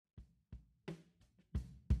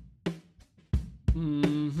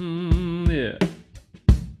Yeah.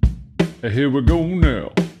 Here we go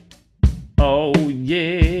now. Oh,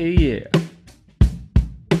 yeah.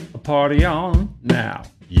 A party on now.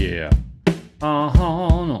 Yeah.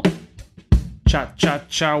 No.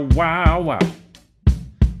 Cha-cha-cha, wow, wow.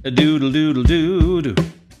 A doodle-doodle-doo-doo.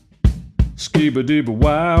 Skibba-dibba,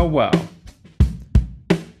 wow, wow.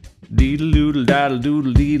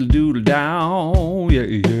 Deedle-doodle-daddle-doodle-deedle-doodle-down.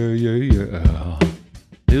 Yeah.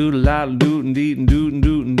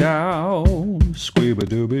 Doodle-daddle-doodle-doodle-doodle-down.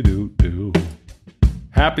 Squibba-dooby-doo-doo.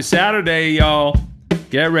 Happy Saturday, y'all.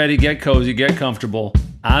 Get ready, get cozy, get comfortable.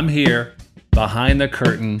 I'm here, behind the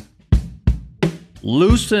curtain.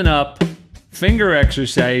 Loosen up, finger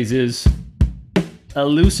exercises, a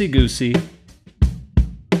loosey-goosey.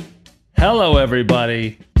 Hello,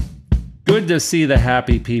 everybody. Good to see the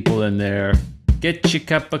happy people in there. Get your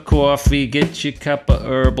cup of coffee, get your cup of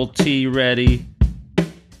herbal tea ready.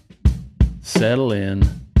 Settle in.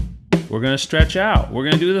 We're gonna stretch out. We're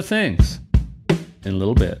gonna do the things. In a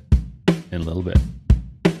little bit. In a little bit.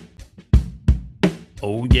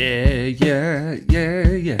 Oh yeah.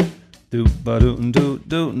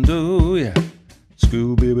 Do-ba-doo-doo-doo-doo, yeah.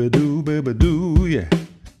 Scoo-bibba-doo-bibba-doo, yeah.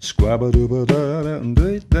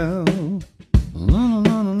 Squabba-doo-ba-da-da-doo-doo.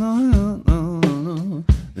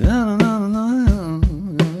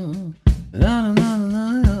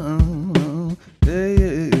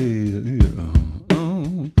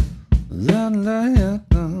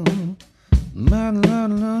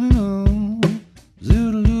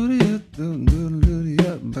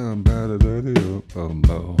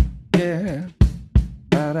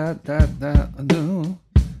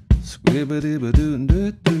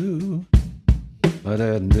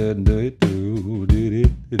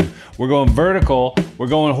 We're going vertical, we're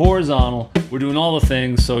going horizontal, we're doing all the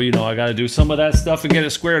things, so you know I gotta do some of that stuff and get it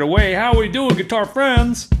squared away. How are we doing, guitar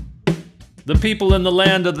friends? The people in the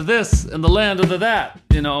land of the this and the land of the that,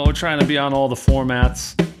 you know, trying to be on all the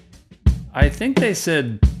formats. I think they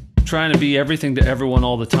said trying to be everything to everyone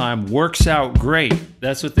all the time works out great.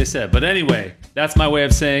 That's what they said. But anyway, that's my way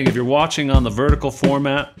of saying if you're watching on the vertical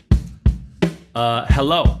format,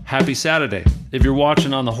 hello, happy Saturday. If you're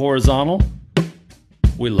watching on the horizontal,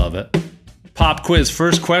 we love it. Pop quiz,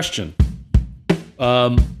 first question.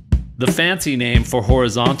 The fancy name for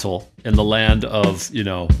horizontal in the land of, you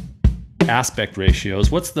know, aspect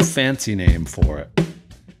ratios, what's the fancy name for it?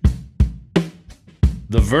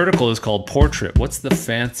 The vertical is called portrait. What's the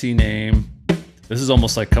fancy name? This is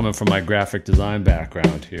almost like coming from my graphic design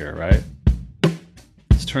background here, right?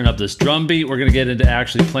 Let's turn up this drum beat. We're gonna get into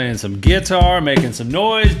actually playing some guitar, making some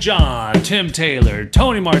noise. John, Tim Taylor,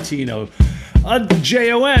 Tony Martino,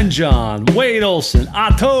 Jon John, Wade Olson,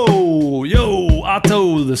 Otto, yo,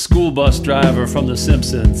 Otto, the school bus driver from The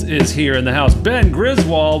Simpsons, is here in the house. Ben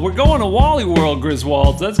Griswold, we're going to Wally World,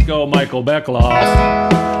 Griswold. Let's go, Michael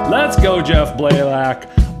Beckloff. Let's go, Jeff Blalak.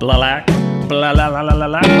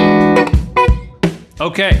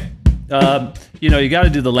 Okay, you know, you got to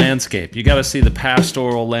do the landscape. You got to see the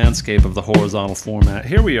pastoral landscape of the horizontal format.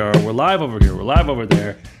 Here we are. We're live over here. We're live over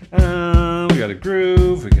there. We got a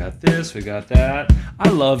groove, we got this, we got that. I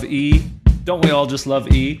love E. Don't we all just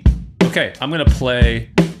love E? Okay, I'm gonna play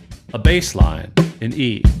a bass line in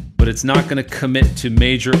E, but it's not gonna commit to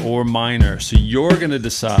major or minor. So you're gonna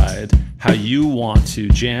decide how you want to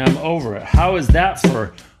jam over it. How is that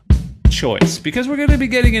for choice? Because we're gonna be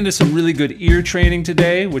getting into some really good ear training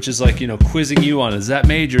today, which is like, you know, quizzing you on, is that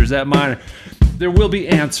major, is that minor? There will be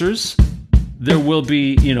answers. There will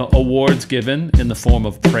be, you know, awards given in the form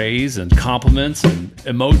of praise and compliments and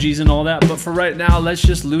emojis and all that. But for right now, let's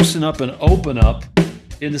just loosen up and open up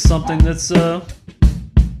into something that's,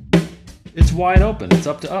 it's wide open. It's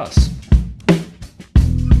up to us.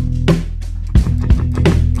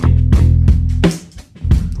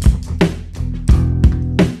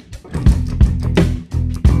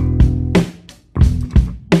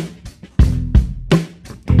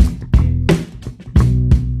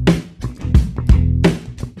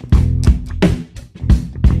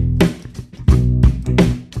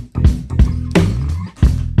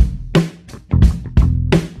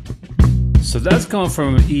 So that's going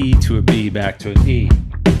from an E to a B back to an E.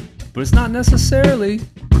 But it's not necessarily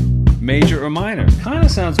major or minor. Kind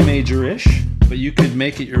of sounds major-ish, but you could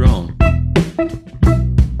make it your own.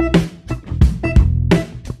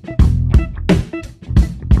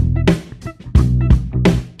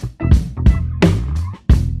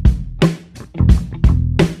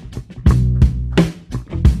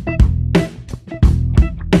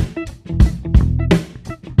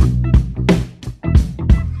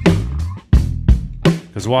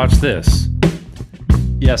 Because watch this.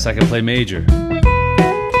 Yes, I can play major.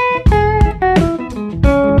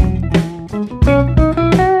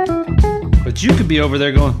 But you could be over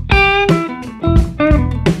there going.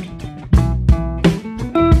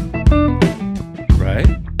 Right?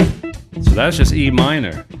 So that's just E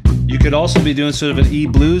minor. You could also be doing sort of an E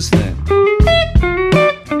blues thing.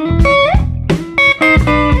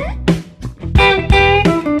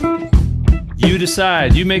 You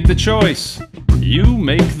decide, you make the choice, you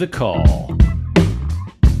make the call.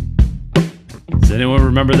 Does anyone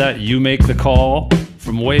remember that "You Make the Call"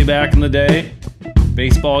 from way back in the day?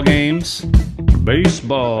 Baseball games?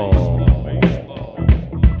 Baseball.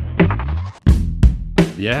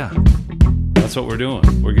 Yeah, that's what we're doing.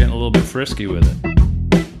 We're getting a little bit frisky with it.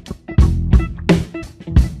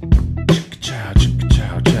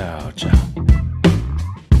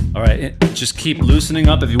 All right, just keep loosening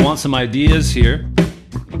up if you want some ideas here.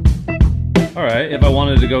 All right, if I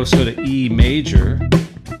wanted to go sort of E major,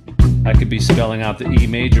 I could be spelling out the E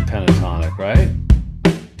major pentatonic, right?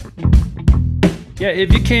 Yeah,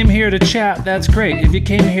 if you came here to chat, that's great. If you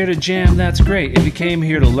came here to jam, that's great. If you came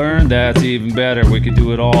here to learn, that's even better. We could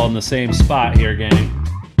do it all in the same spot here, gang.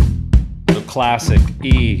 The classic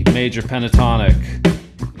E major pentatonic.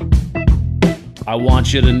 I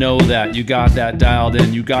want you to know that you got that dialed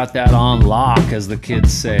in, you got that on lock, as the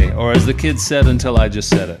kids say, or as the kids said until I just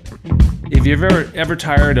said it. If you're ever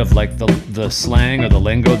tired of like the slang or the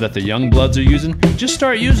lingo that the young bloods are using, just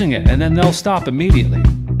start using it and then they'll stop immediately.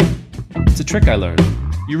 It's a trick I learned.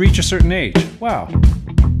 You reach a certain age. Wow.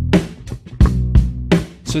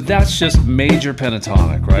 So that's just major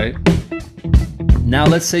pentatonic, right? Now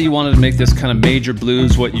let's say you wanted to make this kind of major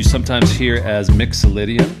blues, what you sometimes hear as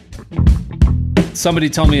mixolydian. Somebody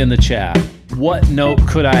tell me in the chat, what note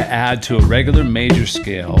could I add to a regular major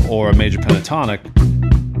scale or a major pentatonic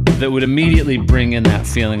that would immediately bring in that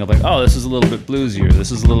feeling of like, oh, this is a little bit bluesier.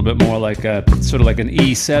 This is a little bit more like a, sort of like an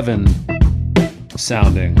E7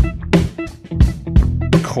 sounding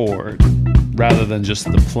chord rather than just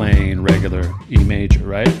the plain regular E major,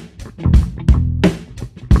 right?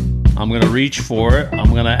 I'm gonna reach for it.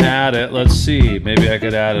 I'm gonna add it. Let's see. Maybe I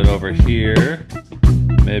could add it over here.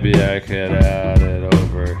 Maybe I could add it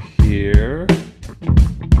over here.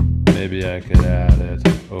 Maybe I could add it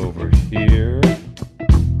over here.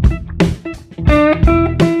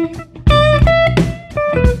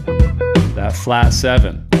 That flat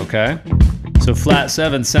 7, okay? So flat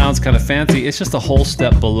 7 sounds kind of fancy. It's just a whole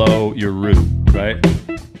step below your root, right?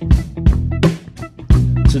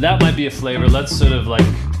 So that might be a flavor. Let's sort of like,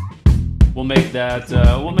 we'll make that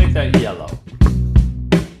yellow.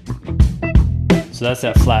 So that's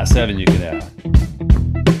that flat 7 you could add.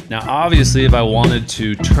 Now obviously if I wanted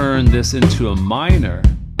to turn this into a minor,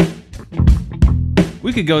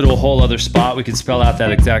 we could go to a whole other spot, we could spell out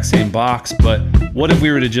that exact same box, but what if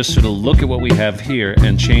we were to just sort of look at what we have here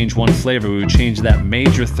and change one flavor? We would change that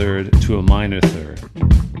major third to a minor third.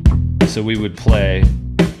 So we would play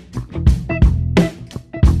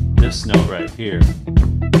this note right here,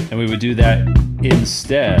 and we would do that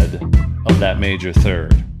instead of that major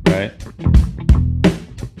third, right?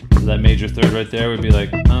 So that major third right there would be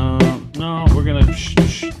like, no, we're gonna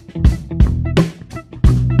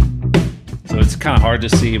So it's kind of hard to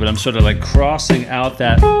see, but I'm sort of like crossing out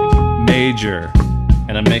that major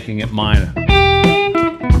and I'm making it minor.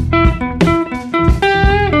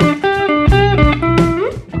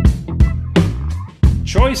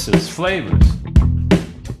 Choices, flavors.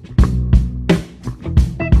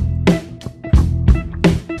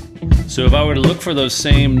 So if I were to look for those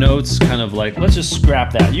same notes, kind of like, let's just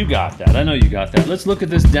scrap that. You got that. I know you got that. Let's look at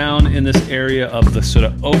this down in this area of the sort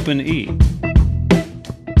of open E.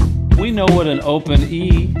 We know what an open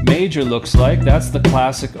E major looks like. That's the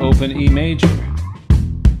classic open E major.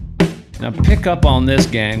 Now pick up on this,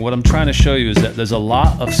 gang. What I'm trying to show you is that there's a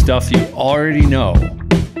lot of stuff you already know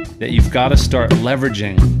that you've got to start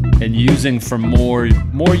leveraging and using for more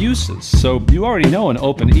uses. So you already know an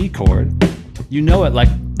open E chord. You know it like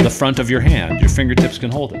the front of your hand. Your fingertips can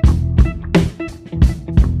hold it.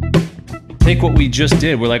 Take what we just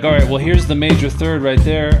did. We're like, all right, well, here's the major third right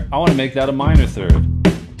there. I want to make that a minor third.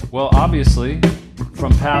 Well, obviously,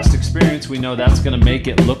 from past experience, we know that's going to make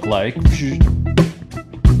it look like an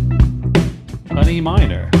E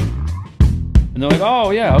minor. And they're like, oh,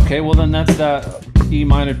 yeah, okay, well, then that's that E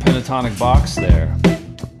minor pentatonic box there.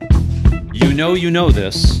 You know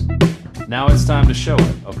this. Now it's time to show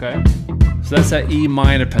it, okay? So that's that E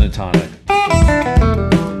minor pentatonic.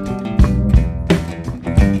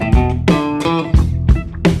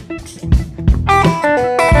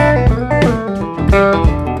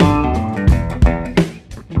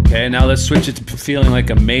 Okay, now let's switch it to feeling like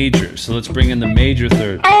a major. So let's bring in the major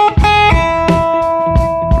third.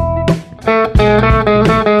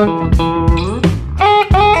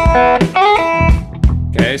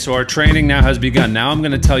 so our training now has begun. Now I'm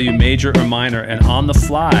going to tell you major or minor, and on the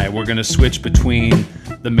fly, we're going to switch between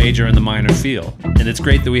the major and the minor feel. And it's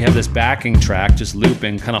great that we have this backing track just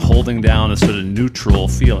looping, kind of holding down a sort of neutral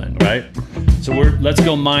feeling, right? So let's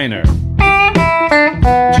go minor.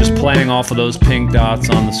 Just playing off of those pink dots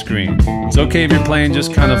on the screen. It's okay if you're playing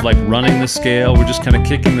just kind of like running the scale. We're just kind of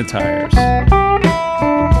kicking the tires.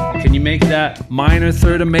 Can you make that minor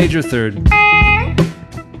third a major third?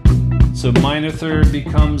 So minor third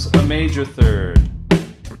becomes a major third.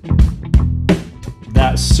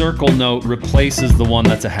 That circle note replaces the one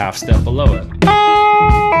that's a half step below it.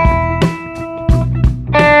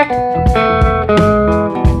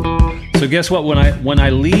 So guess what? When I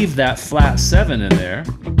leave that flat 7 in there,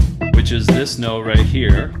 which is this note right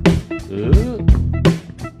here,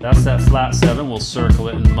 that's that flat 7. We'll circle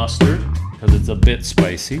it in mustard because it's a bit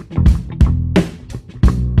spicy.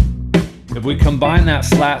 If we combine that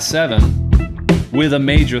flat 7 with a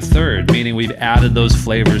major third, meaning we've added those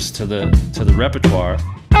flavors to the repertoire,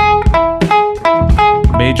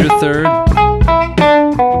 major third,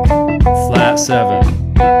 flat 7.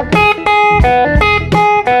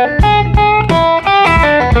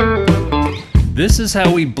 This is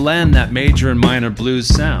how we blend that major and minor blues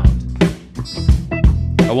sound.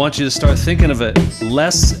 I want you to start thinking of it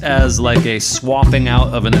less as like a swapping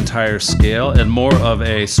out of an entire scale and more of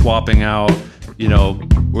a swapping out, you know,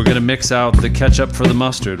 we're gonna mix out the ketchup for the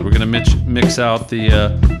mustard. We're gonna mix out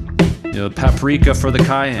the paprika for the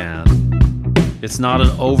cayenne. It's not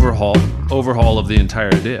an overhaul of the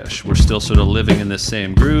entire dish. We're still sort of living in this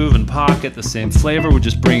same groove and pocket, the same flavor. We're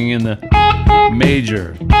just bringing in the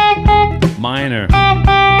major, minor,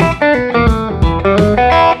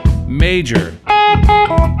 major,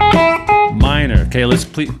 minor. Okay, let's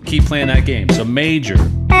keep playing that game. So major,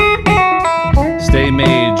 stay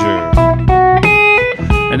major.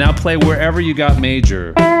 And now play wherever you got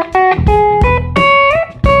major.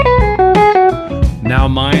 Now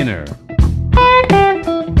minor.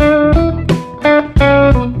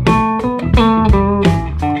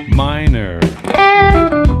 Minor.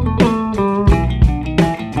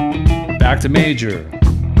 Back to major.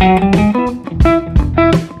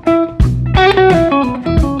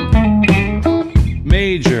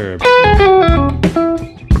 Major.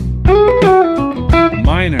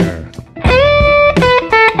 Minor.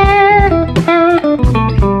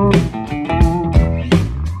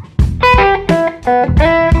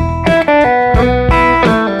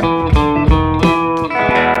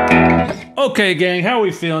 Okay, gang, how are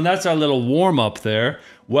we feeling? That's our little warm-up there.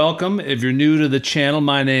 Welcome. If you're new to the channel,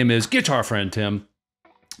 my name is Guitar Friend Tim.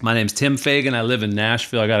 My name's Tim Fagan. I live in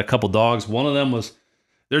Nashville. I got a couple dogs. One of them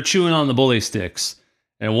they're chewing on the bully sticks.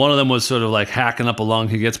 And one of them was sort of like hacking up a lung.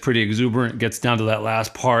 He gets pretty exuberant, gets down to that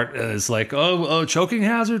last part. And it's like, oh, choking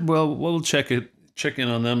hazard? Well, we'll check in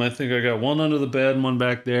on them. I think I got one under the bed and one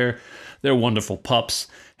back there. They're wonderful pups.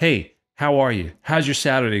 Hey, how are you? How's your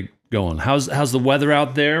Saturday going? How's the weather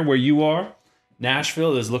out there where you are?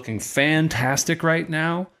 Nashville is looking fantastic right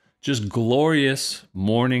now. Just glorious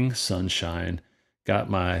morning sunshine. Got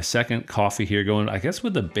my second coffee here going, I guess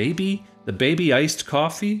with the baby iced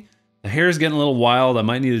coffee. The hair is getting a little wild. I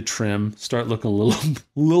might need a trim. Start looking a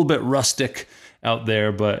little bit rustic out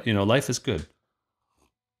there, but you know, life is good.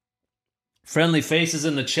 Friendly faces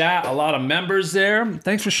in the chat, a lot of members there.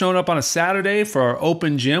 Thanks for showing up on a Saturday for our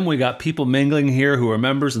open gym. We got people mingling here who are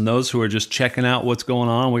members and those who are just checking out what's going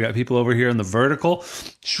on. We got people over here in the vertical.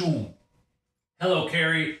 Hello,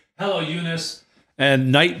 Carrie. Hello, Eunice.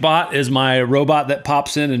 And Nightbot is my robot that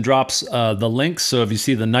pops in and drops the links. So if you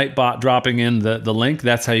see the Nightbot dropping in the link,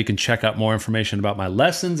 that's how you can check out more information about my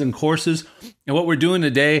lessons and courses. And what we're doing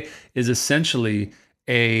today is essentially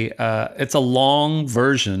it's a long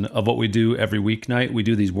version of what we do every weeknight. We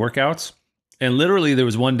do these workouts. And literally there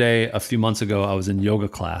was one day a few months ago, I was in yoga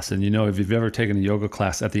class. And you know, if you've ever taken a yoga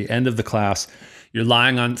class, at the end of the class, you're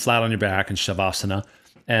lying flat on your back in Shavasana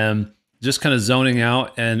and just kind of zoning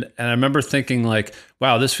out. And I remember thinking like,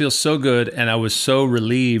 wow, this feels so good. And I was so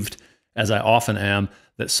relieved, as I often am,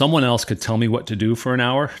 that someone else could tell me what to do for an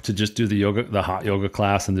hour, to just do the hot yoga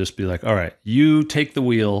class and just be like, all right, you take the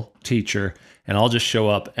wheel, teacher, and I'll just show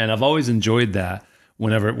up. And I've always enjoyed that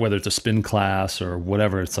whether it's a spin class or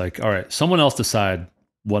whatever. It's like, all right, someone else decide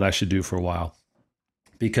what I should do for a while,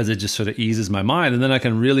 because it just sort of eases my mind. And then I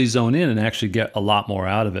can really zone in and actually get a lot more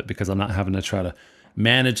out of it because I'm not having to try to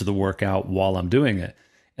manage the workout while I'm doing it.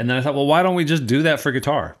 And then I thought, well, why don't we just do that for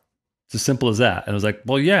guitar? It's as simple as that. And I was like,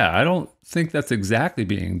 well, yeah, I don't think that's exactly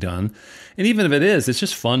being done. And even if it is, it's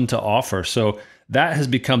just fun to offer. So that has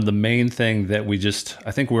become the main thing that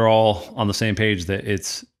I think we're all on the same page that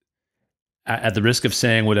at the risk of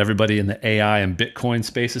saying what everybody in the AI and Bitcoin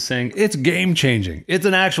space is saying, it's game changing. It's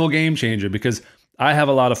an actual game changer because I have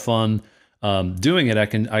a lot of fun doing it. I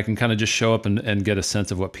can kind of just show up and get a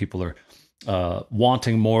sense of what people are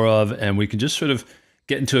wanting more of, and we can just sort of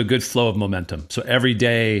get into a good flow of momentum. So every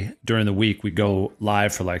day during the week, we go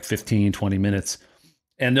live for like 15, 20 minutes,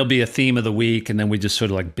 and there'll be a theme of the week, and then we just sort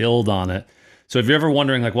of like build on it. So if you're ever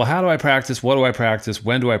wondering like, well, how do I practice? What do I practice?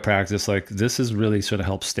 When do I practice? Like, this is really sort of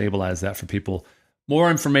helps stabilize that for people. More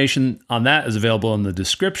information on that is available in the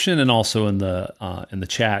description and also in the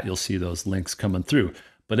chat. You'll see those links coming through.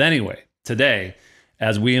 But anyway, today,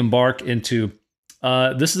 as we embark into,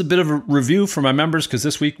 this is a bit of a review for my members because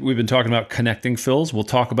this week we've been talking about connecting fills. We'll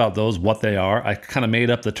talk about those, what they are. I kind of made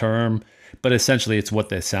up the term, but essentially it's what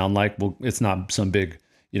they sound like. Well, it's not some big,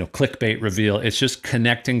 clickbait reveal. It's just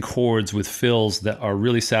connecting chords with fills that are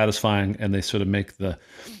really satisfying, and they sort of make the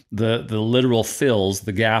literal fills,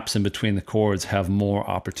 the gaps in between the chords, have more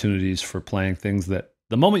opportunities for playing things that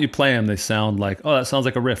the moment you play them, they sound like, oh, that sounds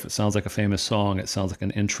like a riff. It sounds like a famous song. It sounds like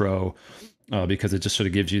an intro, because it just sort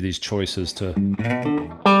of gives you these choices to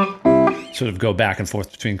sort of go back and forth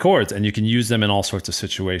between chords, and you can use them in all sorts of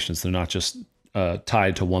situations. They're not just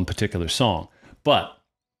tied to one particular song. But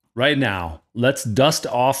right now, let's dust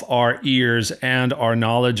off our ears and our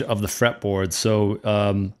knowledge of the fretboard.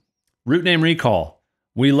 So root name recall,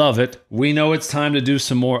 we love it. We know it's time to do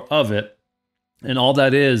some more of it. And all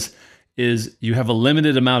that is you have a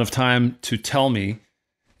limited amount of time to tell me.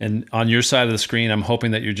 And on your side of the screen, I'm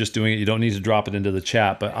hoping that you're just doing it. You don't need to drop it into the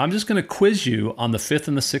chat, but I'm just going to quiz you on the 5th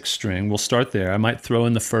and the 6th string. We'll start there. I might throw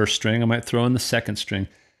in the 1st string. I might throw in the 2nd string.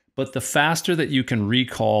 But the faster that you can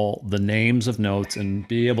recall the names of notes and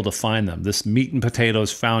be able to find them, this meat and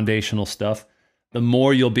potatoes foundational stuff, the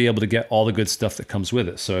more you'll be able to get all the good stuff that comes with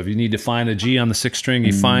it. So if you need to find a G on the 6th string,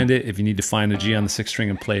 you find it. If you need to find a G on the 6th string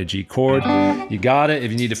and play a G chord, you got it.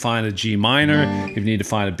 If you need to find a G minor, if you need to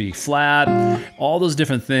find a B flat, all those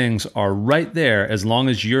different things are right there as long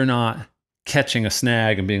as you're not catching a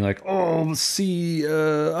snag and being like, oh, C,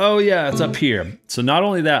 oh yeah, it's up here. So not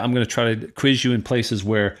only that, I'm going to try to quiz you in places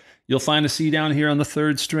where you'll find a C down here on the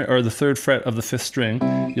 3rd string or the 3rd fret of the 5th string.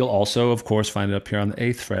 You'll also, of course, find it up here on the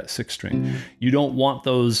 8th fret, 6th string. You don't want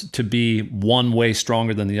those to be one way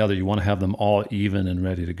stronger than the other. You want to have them all even and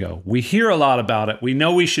ready to go. We hear a lot about it. We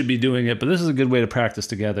know we should be doing it, but this is a good way to practice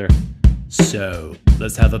together. So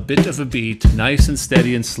let's have a bit of a beat, nice and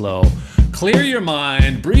steady and slow. Clear your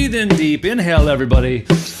mind, breathe in deep, inhale everybody,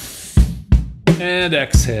 and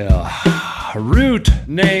exhale. Root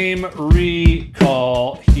name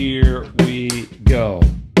recall, here we go.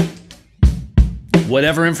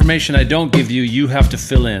 Whatever information I don't give you, you have to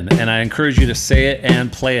fill in, and I encourage you to say it and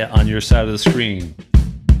play it on your side of the screen.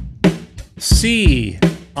 C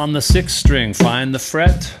on the 6th string, find the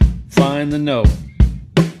fret, find the note.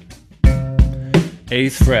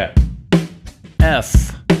 8th fret.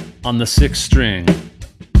 F on the 6th string.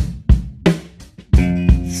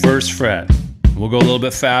 1st fret. We'll go a little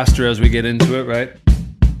bit faster as we get into it, right?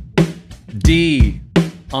 D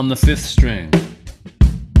on the 5th string.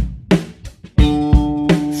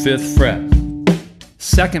 5th fret.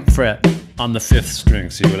 2nd fret on the 5th string.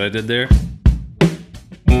 See what I did there?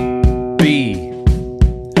 B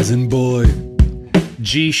as in boy.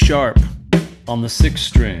 G sharp on the 6th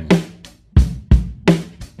string.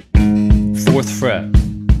 4th fret.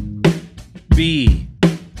 B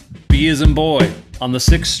as in boy on the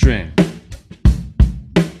 6th string.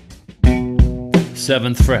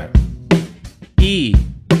 7th fret. E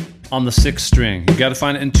on the 6th string. You got to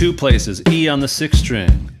find it in 2 places. E on the 6th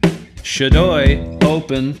string. Shadoy,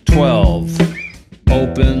 open 12.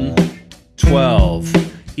 Open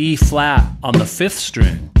 12. E flat on the 5th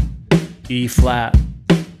string. E flat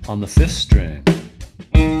on the 5th string.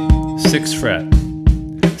 6th fret.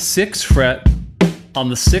 6th fret on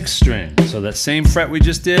the 6th string. So that same fret we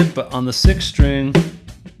just did, but on the 6th string,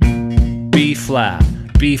 B flat.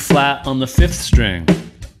 B flat on the 5th string.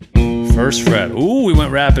 1st fret. Ooh, we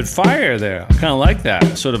went rapid fire there. I kind of like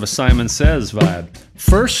that. Sort of a Simon Says vibe.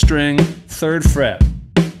 1st string, 3rd fret.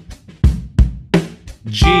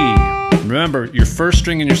 G. Remember, your 1st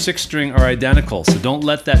string and your 6th string are identical, so don't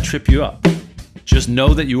let that trip you up. Just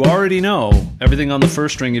know that you already know everything on the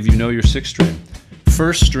 1st string if you know your 6th string.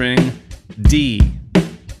 1st string, D.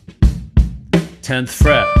 10th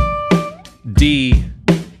fret. D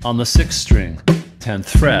on the 6th string. 10th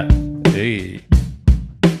fret. A.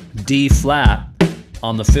 D flat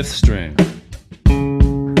on the 5th string.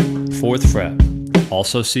 4th fret.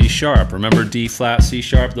 Also C sharp. Remember D flat, C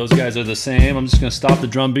sharp, those guys are the same. I'm just going to stop the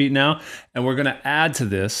drum beat now, and we're going to add to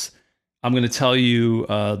this I'm going to tell you,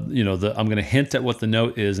 you know, I'm going to hint at what the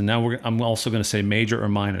note is, and now I'm also going to say major or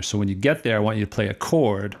minor. So when you get there, I want you to play a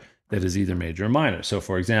chord that is either major or minor. So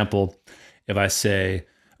for example, if I say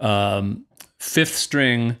 5th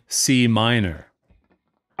string C minor,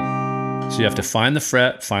 so you have to find the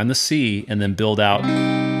fret, find the C, and then build out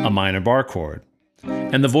a minor bar chord.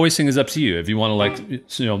 And the voicing is up to you. If you want to, like,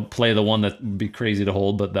 you know, play the one that would be crazy to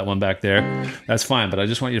hold, but that one back there, that's fine. But I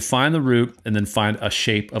just want you to find the root and then find a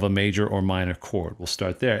shape of a major or minor chord. We'll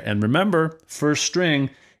start there. And remember, 1st string,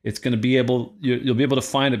 it's going to be able, you'll be able to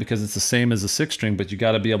find it because it's the same as the 6th string, but you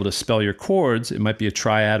got to be able to spell your chords. It might be a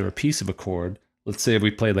triad or a piece of a chord. Let's say if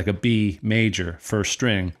we played like a B major 1st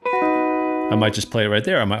string, I might just play it right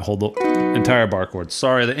there. I might hold the entire bar chord.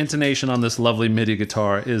 Sorry, the intonation on this lovely MIDI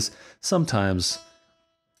guitar is sometimes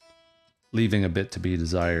leaving a bit to be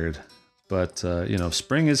desired. But, you know,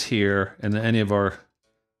 spring is here, and any of our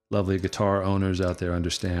lovely guitar owners out there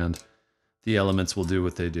understand the elements will do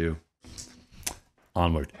what they do.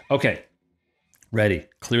 Onward. Okay, ready.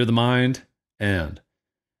 Clear the mind, and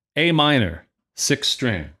A minor, 6th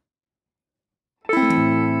string.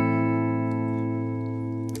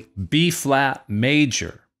 B flat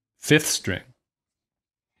major, 5th string.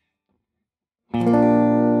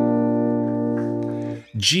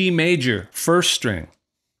 G major, 1st string.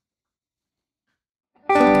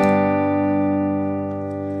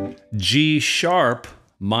 G sharp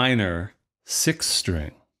minor, 6th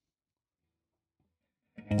string.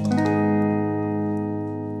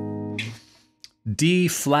 D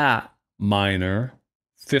flat minor,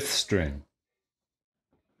 5th string.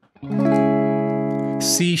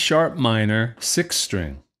 C sharp minor, 6th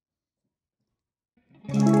string.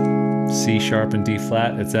 C sharp and D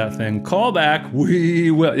flat, it's that thing. Call back,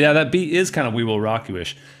 we will. Yeah, that beat is kind of We Will Rock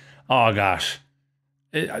You-ish. Oh gosh.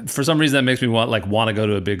 For some reason that makes me want to go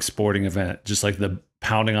to a big sporting event. Just like the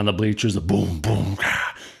pounding on the bleachers, the boom, boom,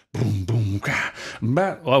 boom, boom.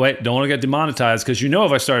 Oh wait, don't want to get demonetized because you know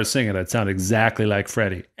if I started singing I'd sound exactly like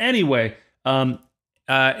Freddie. Anyway,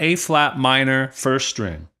 A flat minor, 1st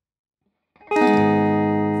string.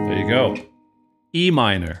 There you go. E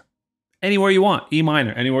minor. Anywhere you want. E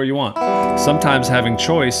minor, anywhere you want. Sometimes having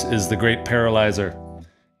choice is the great paralyzer.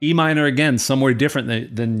 E minor again, somewhere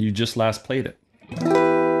different than you just last played it.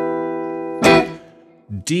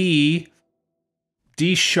 D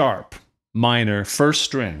sharp minor, 1st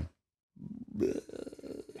string.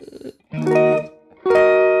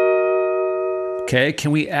 Okay,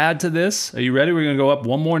 can we add to this? Are you ready? We're going to go up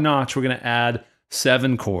one more notch. We're going to add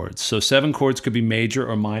 7 chords. So 7 chords could be major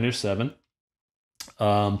or minor 7.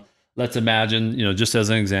 Let's imagine, you know, just as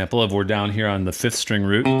an example, if we're down here on the 5th string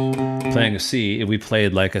root, playing a C, if we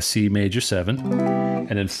played like a C major 7.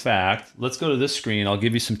 And in fact, let's go to this screen. I'll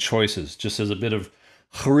give you some choices, just as a bit of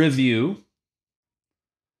review.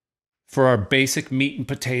 For our basic meat and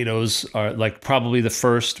potatoes, are like probably the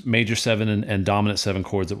first major 7 and dominant 7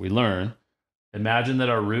 chords that we learn. Imagine that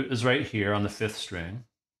our root is right here on the 5th string.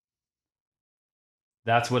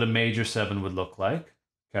 That's what a major 7 would look like.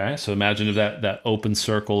 Okay, so imagine if that open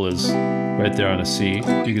circle is right there on a C. You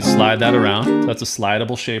can slide that around. That's a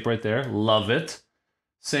slidable shape right there. Love it.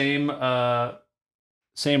 Same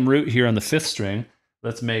root here on the 5th string.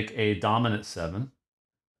 Let's make a dominant 7.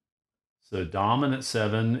 So dominant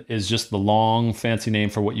 7 is just the long fancy name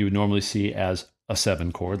for what you would normally see as a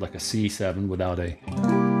 7 chord, like a C7 without a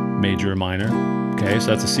major or minor. Okay,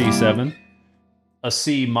 so that's a C7. A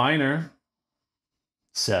C minor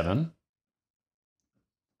 7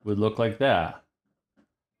 would look like that,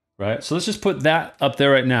 right? So let's just put that up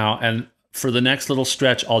there right now, and for the next little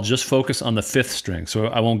stretch, I'll just focus on the 5th string, so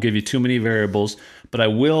I won't give you too many variables, but I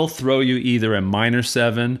will throw you either a minor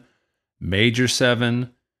 7, major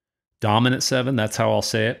 7, dominant 7, that's how I'll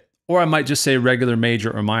say it, or I might just say regular major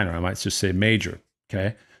or minor. I might just say major,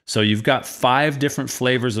 okay? So you've got 5 different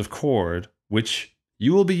flavors of chord, which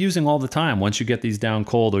you will be using all the time once you get these down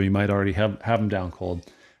cold, or you might already have them down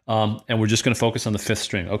cold. And we're just going to focus on the 5th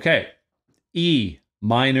string. Okay, E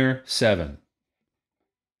minor 7.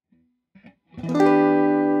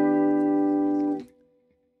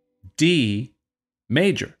 D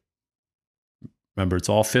major. Remember, it's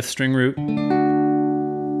all 5th string root.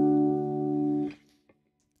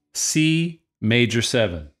 C major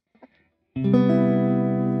 7.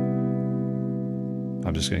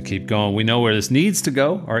 I'm just going to keep going. We know where this needs to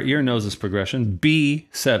go. Our ear knows this progression. B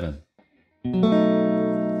 7.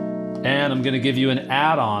 And I'm going to give you an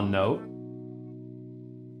add-on note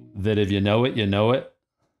that if you know it, you know it.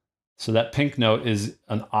 So that pink note is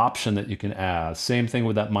an option that you can add. Same thing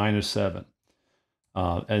with that minor 7.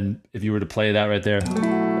 And if you were to play that right there,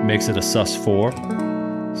 it makes it a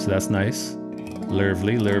sus4. So that's nice.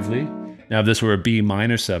 Lovely, lovely. Now if this were a B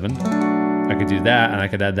minor 7, I could do that, and I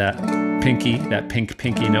could add that pinky, that pink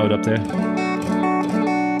pinky note up there.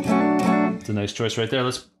 It's a nice choice right there.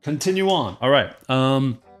 Let's continue on. All right.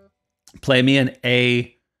 Play me an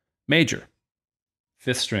A major.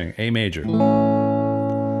 5th string, A major.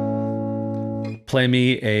 Play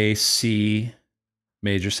me a C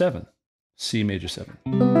major 7. C major 7.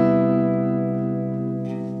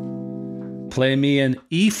 Play me an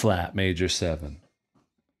E flat major 7.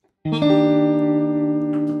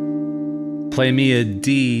 Play me a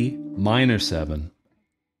D minor 7.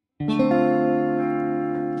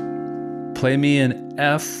 Play me an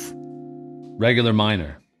F regular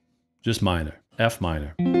minor, just minor, F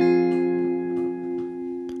minor.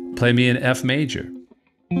 Play me an F major.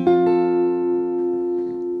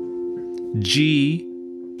 G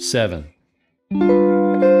 7.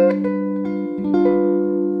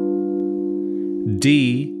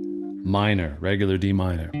 D minor, regular D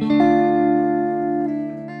minor.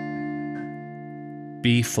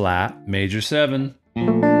 B flat, major 7.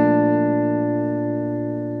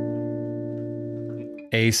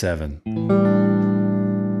 A7.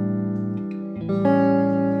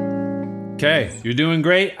 Okay, you're doing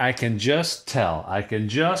great. I can just tell. I can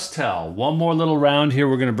just tell. One more little round here.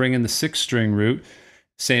 We're going to bring in the 6th string root.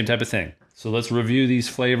 Same type of thing. So let's review these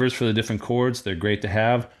flavors for the different chords. They're great to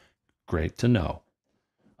have, great to know.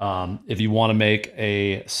 If you want to make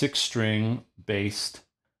a 6th string based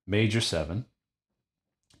major 7,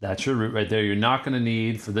 that's your root right there. You're not going to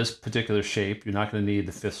need, for this particular shape, you're not going to need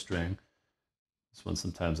the 5th string. This one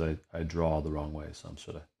sometimes I draw the wrong way, so I'm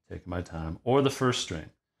sort of taking my time. Or the 1st string.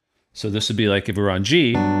 So this would be like if we were on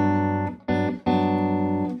G.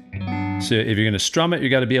 So if you're going to strum it, you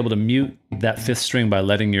got to be able to mute that 5th string by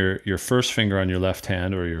letting your 1st finger on your left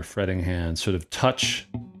hand or your fretting hand sort of touch,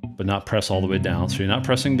 but not press all the way down. So you're not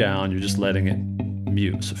pressing down, you're just letting it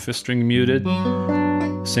mute. So 5th string muted.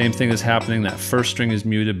 Same thing is happening. That 1st string is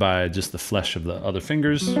muted by just the flesh of the other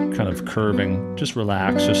fingers, kind of curving. Just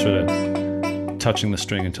relax, just sort of touching the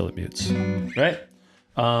string until it mutes, right?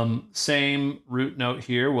 Same root note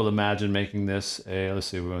here. We'll imagine making this a, let's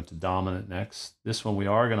see, we went to dominant next. This one we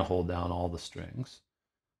are going to hold down all the strings.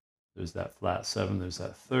 There's that flat 7, there's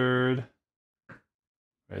that 3rd,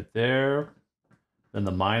 right there. Then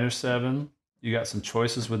the minor 7. You got some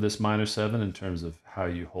choices with this minor 7 in terms of how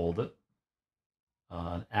you hold it.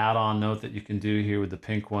 An add-on note that you can do here with the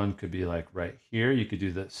pink one could be like right here. You could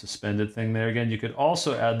do the suspended thing there again. You could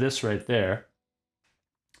also add this right there.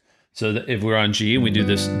 So that if we're on G and we do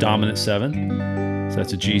this dominant 7, so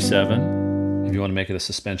that's a G7. If you want to make it a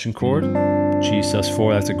suspension chord, G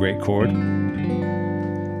sus4, that's a great chord.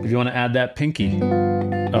 If you want to add that pinky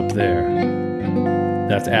up there,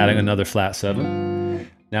 that's adding another flat 7.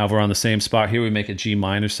 Now if we're on the same spot here, we make it G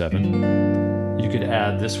minor 7. You could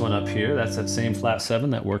add this one up here, that's that same flat 7,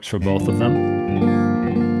 that works for both of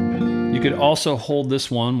them. You could also hold this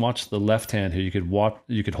one, watch the left hand here, you could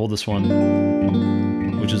hold this one,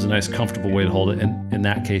 which is a nice comfortable way to hold it. And in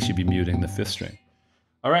that case, you'd be muting the 5th string.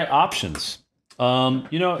 All right, options.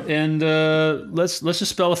 You know, and let's just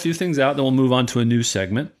spell a few things out, then we'll move on to a new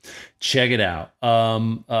segment. Check it out.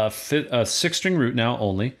 6th string root now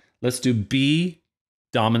only. Let's do B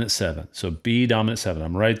dominant 7. So B dominant 7.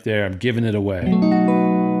 I'm right there. I'm giving it away. You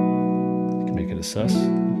can make it a sus.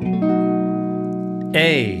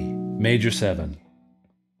 A major 7.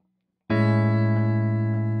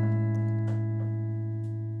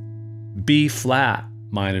 B flat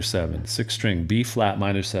minor 7, 6th string, B flat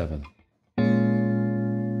minor 7.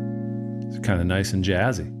 It's kind of nice and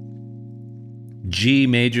jazzy. G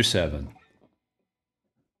major 7.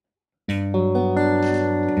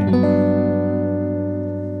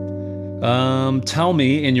 Tell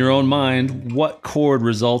me in your own mind what chord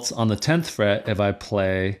results on the 10th fret if I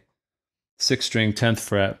play 6th string, 10th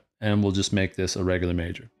fret, and we'll just make this a regular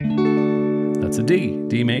major. That's a D,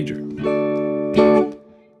 D major.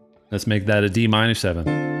 Let's make that a D minor 7.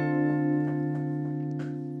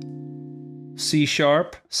 C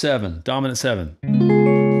sharp 7, dominant 7.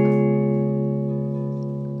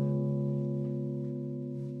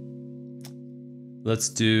 Let's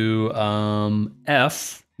do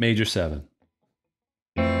F major 7.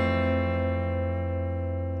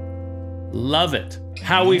 Love it.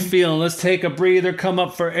 How we feeling? Let's take a breather, come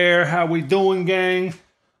up for air. How we doing, gang?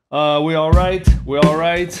 We all right? We all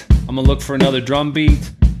right? I'm gonna look for another drum beat.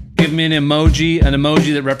 Give me an emoji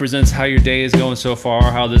that represents how your day is going so far,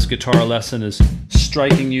 how this guitar lesson is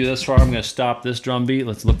striking you thus far. I'm gonna stop this drum beat.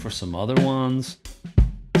 Let's look for some other ones.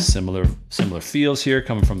 Similar feels here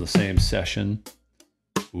coming from the same session.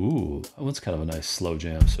 Ooh, that one's kind of a nice slow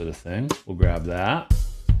jam sort of thing. We'll grab that.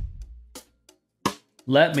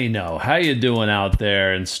 Let me know. How you doing out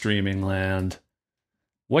there in streaming land?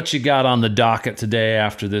 What you got on the docket today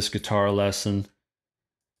after this guitar lesson?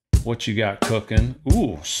 What you got cooking?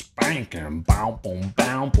 Ooh, spanking. Boom, boom,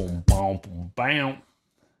 boom, boom, boom, boom, boom.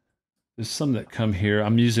 There's some that come here.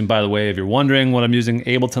 I'm using, by the way, if you're wondering what I'm using,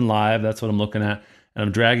 Ableton Live. That's what I'm looking at. And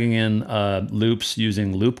I'm dragging in loops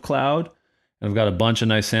using Loop Cloud. And I've got a bunch of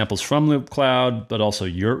nice samples from Loop Cloud, but also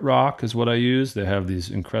Yurt Rock is what I use. They have these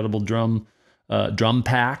incredible drum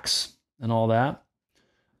packs and all that.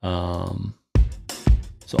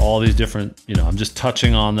 So all these different, you know, I'm just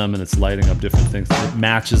touching on them and it's lighting up different things. It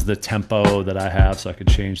matches the tempo that I have, so I could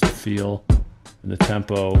change the feel and the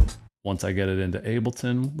tempo once I get it into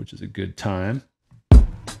Ableton, which is a good time.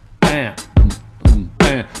 Bam,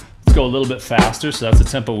 bam. Let's go a little bit faster. So that's the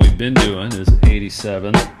tempo we've been doing, is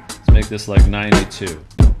 87. Let's make this like 92.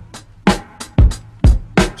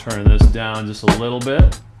 Turn this down just a little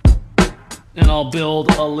bit. And I'll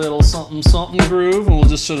build a little something something groove, and we'll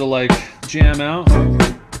just sort of like jam out.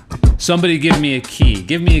 Somebody give me a key.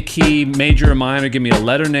 Give me a key, major or minor. Give me a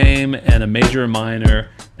letter name and a major or minor,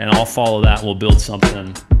 and I'll follow that. We'll build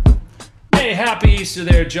something. Hey, happy Easter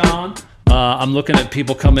there, John. I'm looking at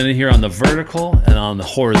people coming in here on the vertical and on the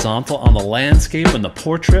horizontal, on the landscape and the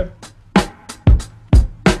portrait.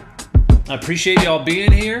 I appreciate y'all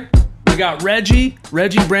being here. We got Reggie,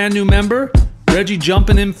 brand new member. Reggie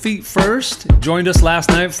jumping in feet first. Joined us last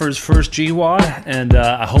night for his first GWAD, and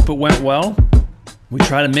I hope it went well. We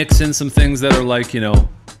try to mix in some things that are like, you know,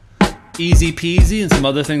 easy peasy and some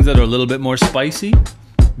other things that are a little bit more spicy.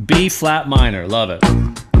 B flat minor, love it.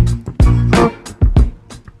 Boom,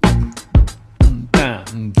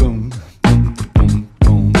 boom, boom,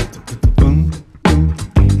 boom, boom, boom,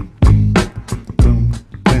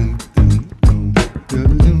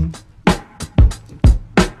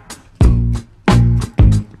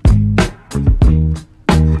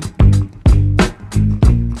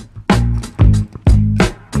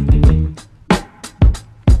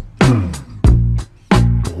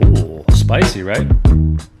 oh, spicy, right?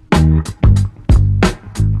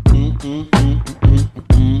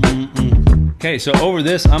 Okay, so over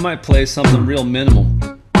this, I might play something real minimal.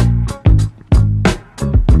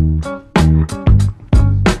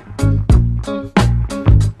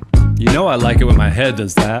 You know I like it when my head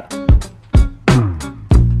does that.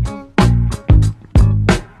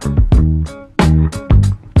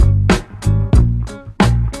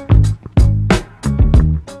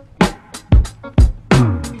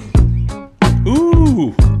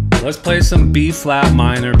 Ooh, let's play some B flat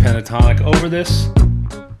minor pentatonic over this.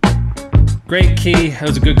 Great key, that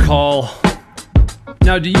was a good call.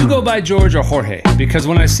 Now, do you go by George or Jorge? Because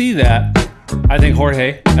when I see that, I think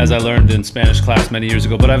Jorge, as I learned in Spanish class many years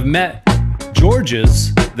ago, but I've met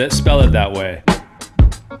Georges that spell it that way.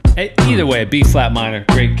 Either way, B flat minor,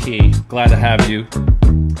 great key. Glad to have you.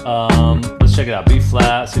 Let's check it out, B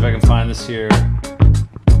flat, see if I can find this here.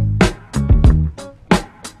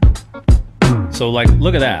 So like,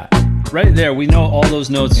 look at that. Right there, we know all those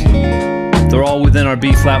notes. They're all within our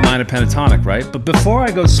B flat minor pentatonic, right? But before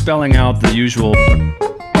I go spelling out the usual,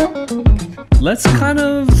 let's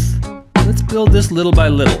build this little by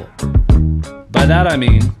little. By that I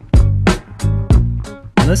mean,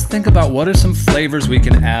 let's think about what are some flavors we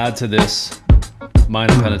can add to this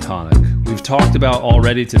minor pentatonic. We've talked about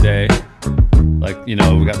already today, like, you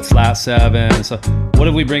know, we got the flat 7, so what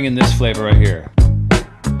if we bring in this flavor right here?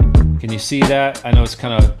 Can you see that? I know it's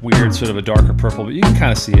kind of weird, sort of a darker purple, but you can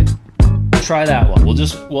kind of see it. Try that one.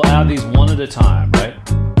 We'll add these one at a time, right?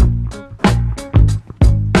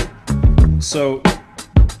 So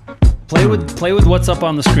play with what's up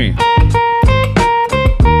on the screen.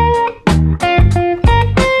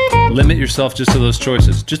 Limit yourself just to those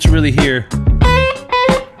choices, just to really hear.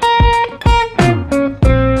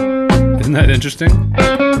 Isn't that interesting?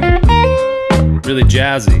 Really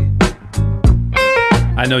jazzy.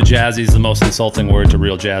 I know jazzy is the most insulting word to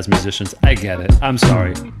real jazz musicians. I get it. I'm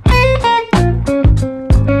sorry.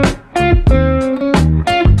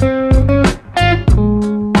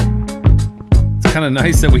 Kind of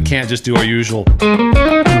nice that we can't just do our usual.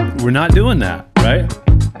 We're not doing that, right?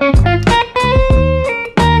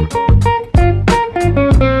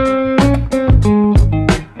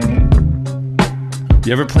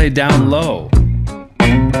 You ever play down low?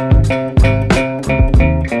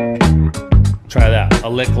 Try that, a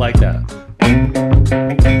lick like that.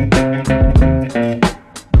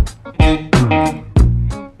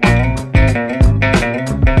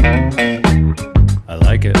 I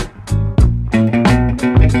like it.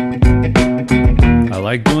 I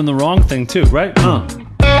like doing the wrong thing too, right?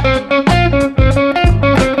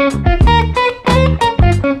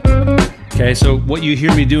 Okay, so what what you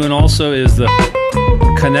hear me doing also is the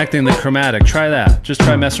connecting the chromatic. Try that. Just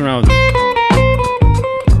try messing around with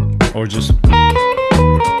it. Or just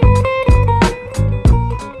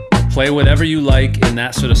play whatever you like in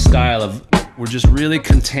that sort of style of, we're just really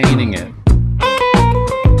containing it.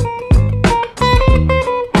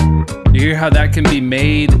 You hear how that can be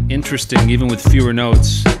made interesting even with fewer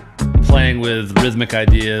notes, playing with rhythmic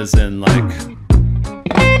ideas and like...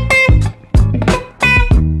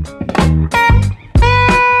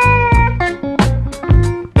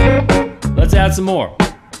 Let's add some more.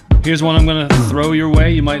 Here's one I'm gonna throw your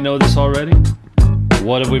way. You might know this already.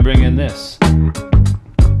 What if we bring in this?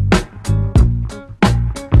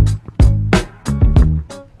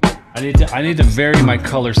 I need to vary my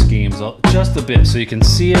color schemes just a bit so you can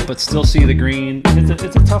see it but still see the green.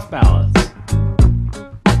 It's a tough balance.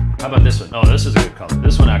 How about this one? Oh, this is a good color.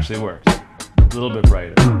 This one actually works. A little bit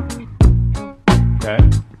brighter. Okay.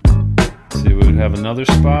 Let's see, we would have another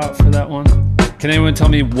spot for that one. Can anyone tell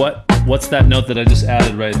me what's that note that I just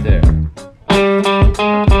added right there?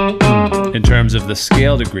 In terms of the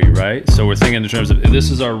scale degree, right? So we're thinking in terms of, this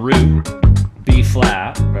is our root, B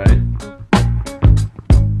flat, right?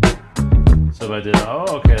 So if I did, oh,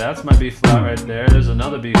 okay, that's my B flat right there. There's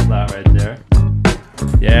another B flat right there.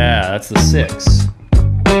 Yeah, that's the 6.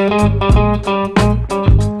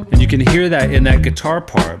 And you can hear that in that guitar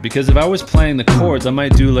part, because if I was playing the chords, I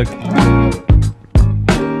might do like,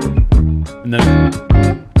 and then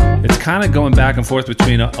it's kind of going back and forth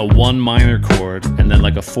between a 1 minor chord and then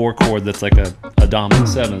like a 4 chord that's like a dominant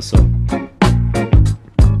 7. So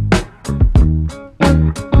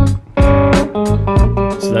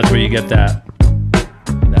that's where you get that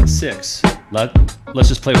 6. Let's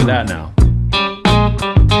just play with that now.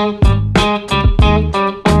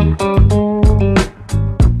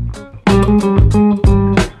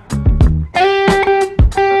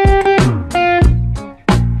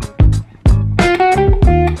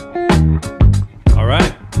 All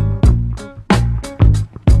right.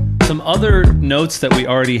 Some other notes that we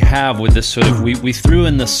already have with this sort of, we threw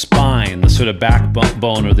in the spine, the sort of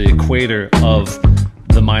backbone or the equator of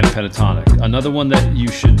the minor pentatonic. Another one that you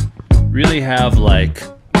should really have like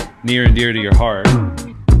near and dear to your heart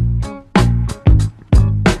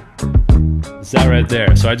is that right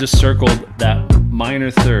there. So I just circled that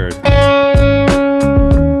minor third.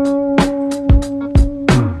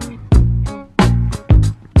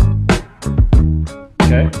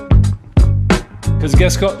 Okay. Because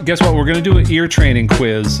guess what? We're going to do an ear training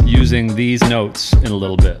quiz using these notes in a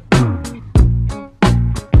little bit.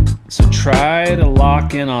 So try to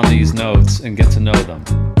lock in on these notes and get to know them.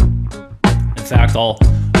 In fact,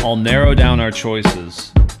 I'll narrow down our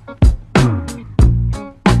choices.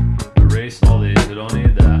 Erase all these, we don't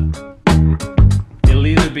need that. It'll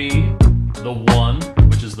either be the 1,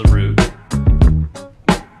 which is the root,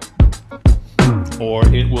 or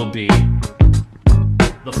it will be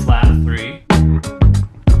the flat 3,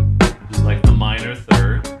 which is like the minor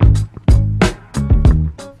third,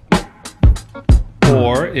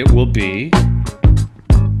 or it will be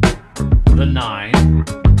the 9.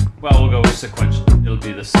 Well, we'll go sequentially. It'll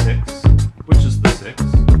be the 6, which is the 6,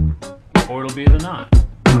 or it'll be the 9,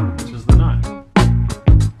 which is the 9.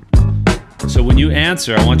 So when you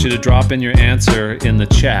answer, I want you to drop in your answer in the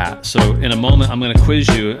chat. So in a moment, I'm going to quiz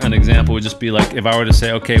you. An example would just be like, if I were to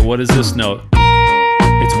say, okay, what is this note?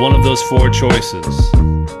 It's one of those 4 choices.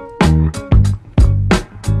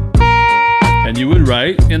 And you would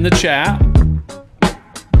write in the chat.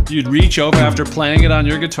 You'd reach over after playing it on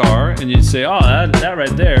your guitar and you'd say, oh, that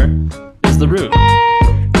right there is the root.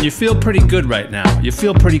 And you feel pretty good right now. You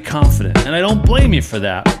feel pretty confident. And I don't blame you for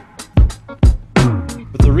that.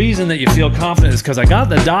 But the reason that you feel confident is because I got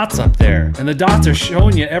the dots up there. And the dots are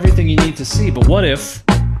showing you everything you need to see. But what if,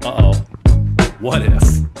 what if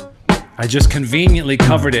I just conveniently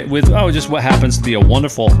covered it with, just what happens to be a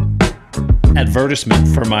wonderful advertisement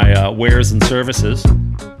for my wares and services.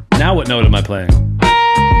 Now what note am I playing?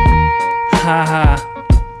 Ha ha.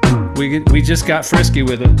 We just got frisky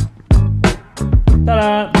with it.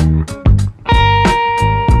 Ta-da!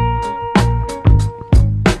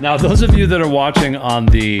 Now those of you that are watching on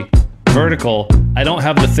the vertical, I don't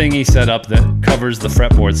have the thingy set up that covers the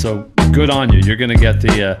fretboard, so good on you. You're gonna get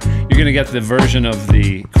the version of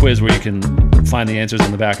the quiz where you can find the answers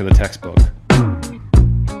in the back of the textbook.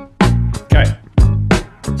 Okay.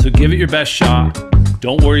 So give it your best shot.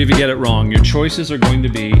 Don't worry if you get it wrong. Your choices are going to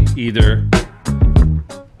be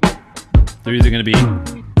they're either going to be,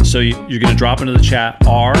 so you're going to drop into the chat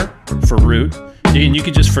R for root. And you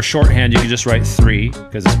could just, for shorthand, you could just write 3,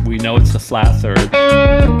 because we know it's the flat third.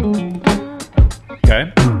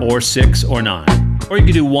 Okay? Or 6 or 9. Or you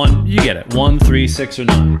could do 1, you get it, 1, 3, 6, or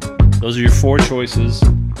 9. Those are your 4 choices.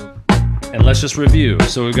 And let's just review.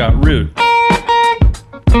 So we've got root.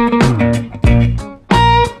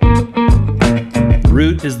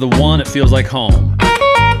 Root is the one, it feels like home.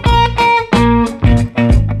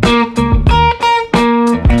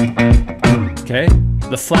 Okay,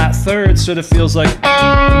 the flat third sort of feels like,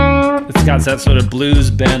 it's got that sort of blues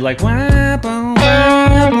bend, like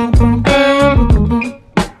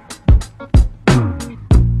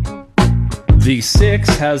the 6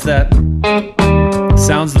 has that,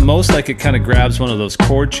 sounds the most like it kind of grabs one of those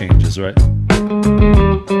chord changes, right?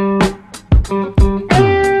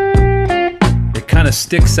 It kind of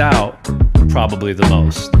sticks out probably the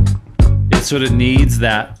most. It sort of needs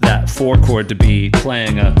that 4 chord to be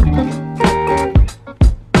playing a,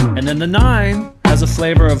 and then the 9 has a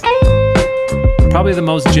flavor of probably the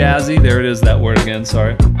most jazzy. There it is, that word again,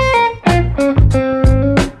 sorry.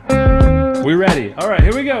 We ready? All right,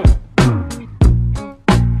 here we go.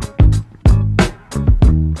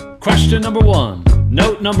 Question number 1,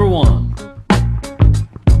 note number 1.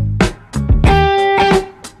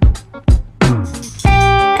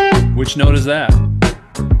 Which note is that?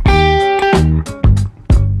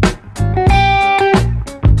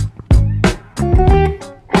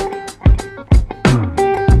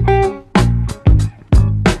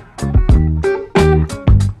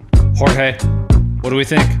 Jorge, what do we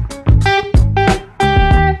think?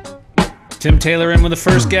 Tim Taylor in with the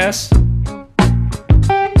first guess?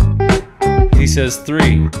 He says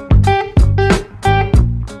 3.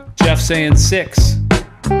 Jeff saying 6.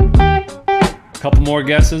 Couple more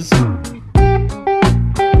guesses.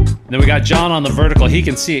 Then we got John on the vertical. He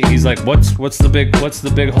can see it. He's like, what's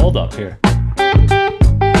the big hold up here?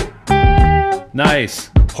 Nice.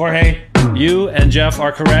 Jorge, you and Jeff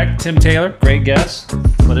are correct. Tim Taylor, great guess.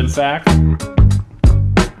 But in fact,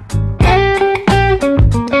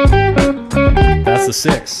 that's the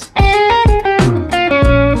 6.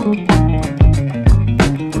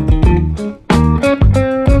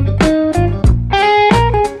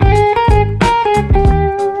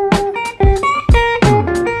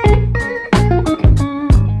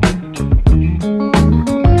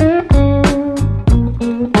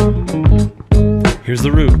 Here's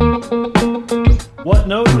the root. What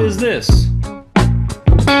note is this?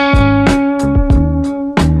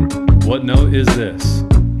 What note is this?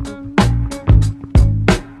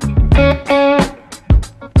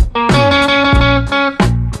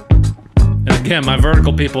 And again, my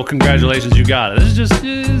vertical people, congratulations, you got it. This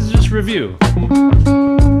is just review.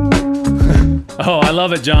 Oh, I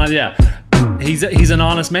love it, John. Yeah, he's an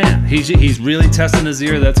honest man. He's really testing his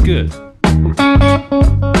ear. That's good.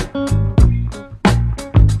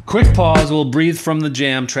 Quick pause, we'll breathe from the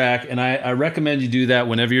jam track, and I recommend you do that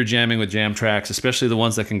whenever you're jamming with jam tracks, especially the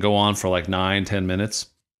ones that can go on for like 9-10 minutes.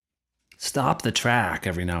 Stop the track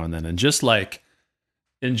every now and then and just like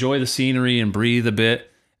enjoy the scenery and breathe a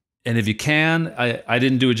bit. And if you can, I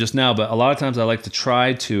didn't do it just now, but a lot of times I like to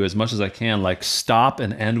try to, as much as I can, like stop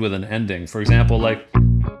and end with an ending. For example, like,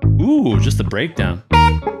 ooh, just a breakdown.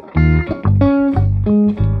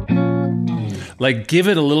 Like, give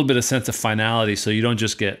it a little bit of sense of finality so you don't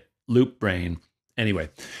just get loop brain. Anyway,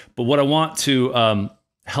 but what I want to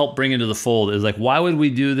help bring into the fold is like, why would we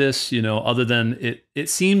do this? You know, other than it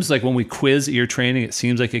seems like when we quiz ear training, it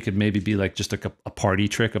seems like it could maybe be like just like a party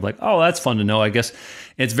trick of like, oh, that's fun to know. I guess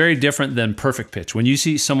it's very different than perfect pitch. When you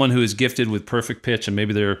see someone who is gifted with perfect pitch and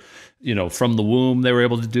maybe they're, you know, from the womb, they were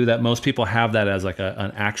able to do that. Most people have that as like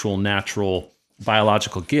an actual natural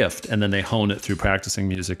biological gift, and then they hone it through practicing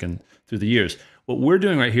music and through the years. What we're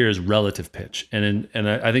doing right here is relative pitch. And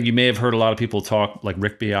I think you may have heard a lot of people talk, like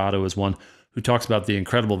Rick Beato is one who talks about the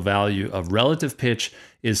incredible value of relative pitch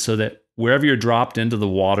is so that wherever you're dropped into the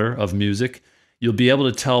water of music, you'll be able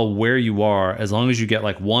to tell where you are as long as you get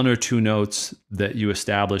like 1 or 2 notes that you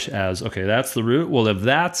establish as, okay, that's the root. Well,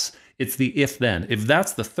 it's the if then. If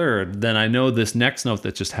that's the third, then I know this next note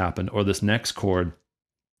that just happened or this next chord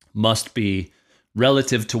must be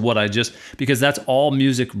relative to what I just, because that's all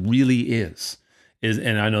music really is.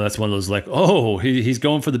 And I know that's one of those like, oh, he's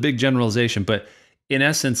going for the big generalization. But in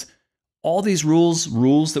essence, all these rules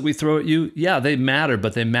that we throw at you, yeah, they matter,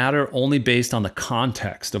 but they matter only based on the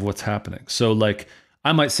context of what's happening. So like,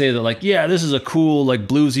 I might say that like, yeah, this is a cool like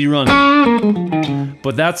bluesy run.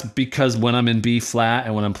 But that's because when I'm in B flat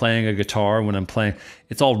and when I'm playing a guitar, when I'm playing,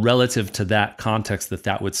 it's all relative to that context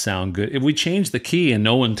that would sound good. If we change the key and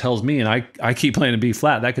no one tells me and I keep playing a B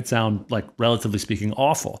flat, that could sound like, relatively speaking,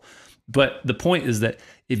 awful. But the point is that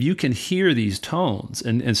if you can hear these tones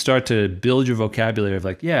and start to build your vocabulary of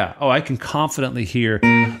like, yeah, oh, I can confidently hear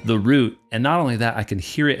the root. And not only that, I can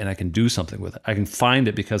hear it and I can do something with it. I can find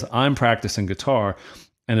it because I'm practicing guitar.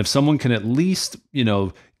 And if someone can at least, you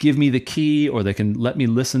know, give me the key, or they can let me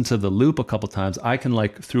listen to the loop a couple times, I can,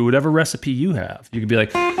 like, through whatever recipe you have, you can be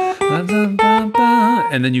like,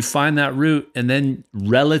 and then you find that root, and then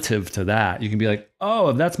relative to that, you can be like, oh,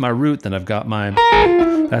 if that's my root, then I've got my,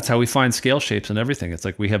 that's how we find scale shapes and everything. It's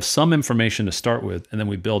like we have some information to start with, and then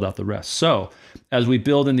we build out the rest. So as we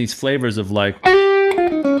build in these flavors of like,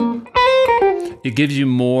 it gives you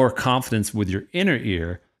more confidence with your inner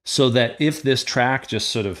ear, so that if this track just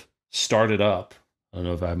sort of started up, I don't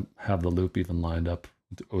know if I have the loop even lined up.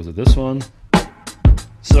 Or was it this one?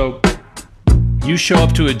 So you show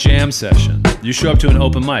up to a jam session, you show up to an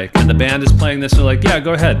open mic, and the band is playing this, they're like, yeah,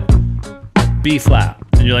 go ahead, B flat.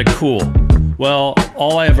 And you're like, cool. Well,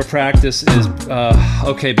 all I ever practice is,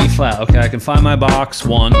 okay, B flat. Okay, I can find my box,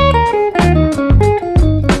 1.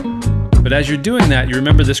 But as you're doing that, you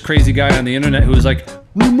remember this crazy guy on the internet who was like,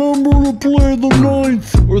 remember to play the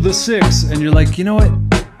 9th or the 6th. And you're like, you know what?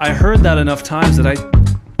 I heard that enough times that I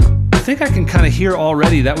think I can kind of hear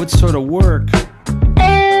already that would sort of work.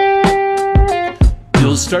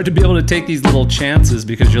 You'll start to be able to take these little chances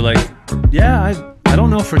because you're like, yeah, I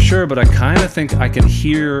don't know for sure, but I kind of think I can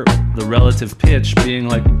hear the relative pitch being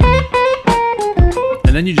like,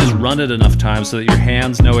 and then you just run it enough times so that your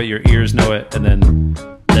hands know it, your ears know it, and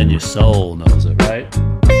then your soul knows it, right?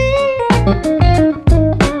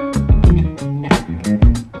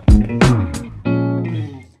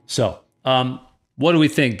 So, what do we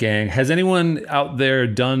think, gang? Has anyone out there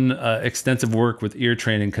done extensive work with ear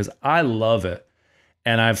training? Because I love it,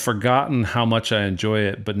 and I've forgotten how much I enjoy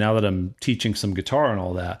it. But now that I'm teaching some guitar and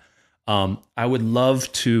all that, I would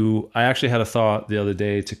love to. I actually had a thought the other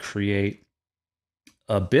day to create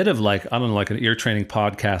a bit of like, I don't know, like an ear training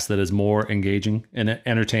podcast that is more engaging and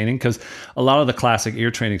entertaining. Because a lot of the classic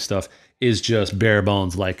ear training stuff is just bare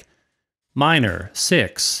bones, like minor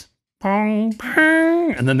 6. Pong,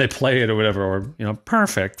 pong, and then they play it or whatever, or, you know,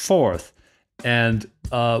 perfect 4th. And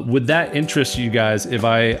would that interest you guys if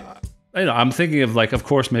I'm thinking of like, of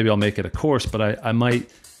course, maybe I'll make it a course, but I might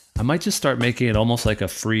just start making it almost like a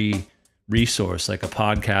free resource, like a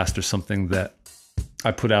podcast or something that I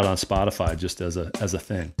put out on Spotify just as a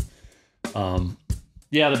thing.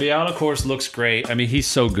 Yeah, the Beato course looks great. I mean, he's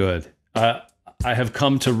so good. I have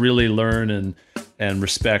come to really learn and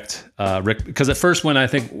respect Rick, because at first when I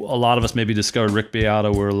think a lot of us maybe discovered Rick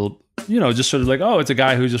Beato, we're a little, you know, just sort of like, oh, it's a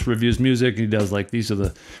guy who just reviews music. And he does like, these are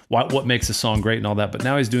the, what makes a song great and all that. But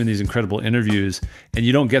now he's doing these incredible interviews, and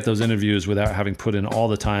you don't get those interviews without having put in all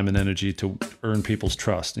the time and energy to earn people's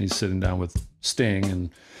trust. And he's sitting down with Sting and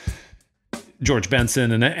George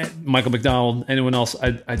Benson and Michael McDonald, anyone else.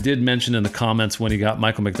 I did mention in the comments when he got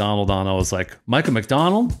Michael McDonald on, I was like, Michael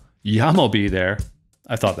McDonald? Yeah, I'm gonna be there.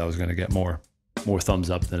 I thought that was gonna get more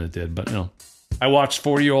thumbs up than it did, but you know. I watched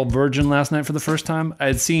 40-Year-Old Virgin last night for the first time. I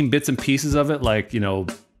had seen bits and pieces of it, like, you know,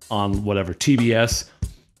 on whatever, TBS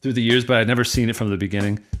through the years, but I'd never seen it from the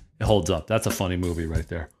beginning. It holds up. That's a funny movie right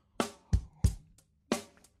there.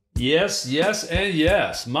 Yes, yes, and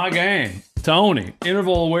yes. My gang. Tony.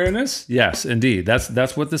 Interval awareness? Yes, indeed.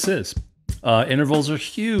 That's what this is. Intervals are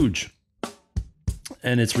huge.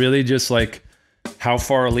 And it's really just like how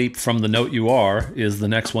far a leap from the note you are is the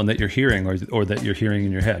next one that you're hearing, or that you're hearing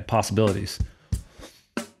in your head. Possibilities.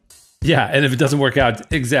 Yeah, and if it doesn't work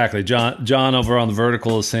out, exactly. John over on the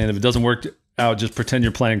Vertical is saying if it doesn't work out, just pretend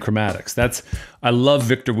you're playing chromatics. I love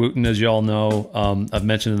Victor Wooten, as you all know. I've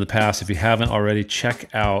mentioned in the past, if you haven't already, check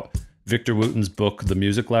out Victor Wooten's book, The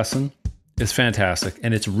Music Lesson. It's fantastic,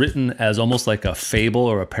 and it's written as almost like a fable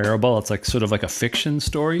or a parable. It's like sort of like a fiction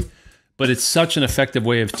story, but it's such an effective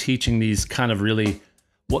way of teaching these kind of really,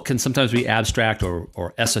 what can sometimes be abstract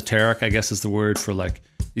or esoteric, I guess is the word, for like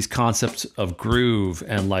these concepts of groove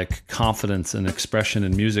and like confidence and expression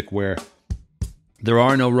in music, where there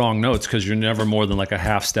are no wrong notes because you're never more than like a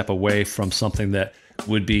half step away from something that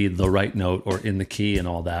would be the right note or in the key and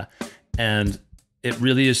all that. And it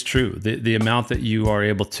really is true. The amount that you are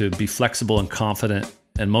able to be flexible and confident,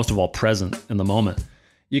 and most of all present in the moment,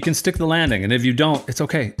 you can stick the landing. And if you don't, it's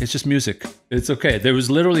okay. It's just music. It's okay. There was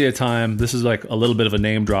literally a time, this is like a little bit of a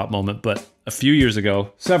name drop moment, but a few years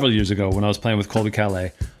ago, several years ago, when I was playing with Colby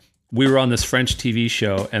Calais, we were on this French TV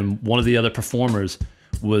show, and one of the other performers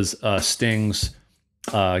was Sting's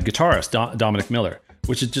guitarist, Dominic Miller,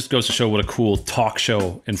 which it just goes to show what a cool talk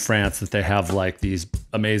show in France that they have like these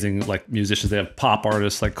amazing like musicians. They have pop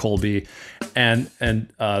artists like Colby and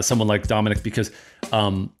someone like Dominic, because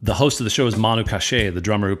the host of the show is Manu Cachet, the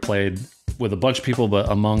drummer who played with a bunch of people, but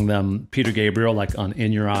among them Peter Gabriel, like on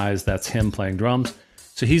In Your Eyes, that's him playing drums.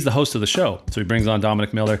 So he's the host of the show. So he brings on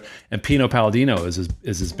Dominic Miller, and Pino Palladino is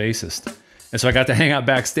his bassist. And so I got to hang out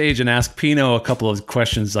backstage and ask Pino a couple of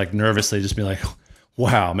questions, like nervously, just be like,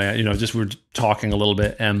 wow, man, you know, just we're talking a little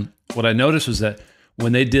bit. And what I noticed was that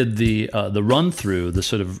when they did the run through, the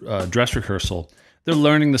sort of dress rehearsal, they're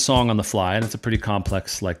learning the song on the fly, and it's a pretty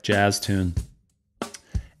complex like jazz tune.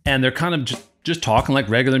 And they're kind of just talking like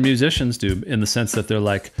regular musicians do, in the sense that they're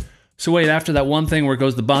like, so wait, after that one thing where it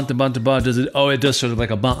goes the bun to bun to bun, does it? Oh, it does sort of like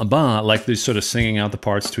a bun, like they're sort of singing out the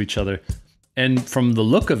parts to each other. And from the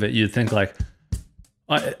look of it, you'd think like,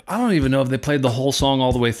 I don't even know if they played the whole song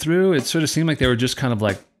all the way through. It sort of seemed like they were just kind of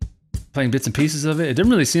like playing bits and pieces of it. It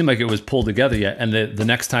didn't really seem like it was pulled together yet. And the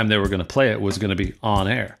next time they were going to play it was going to be on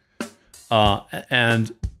air.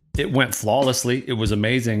 And it went flawlessly. It was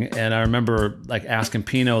amazing. And I remember like asking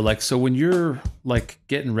Pino, like, so when you're like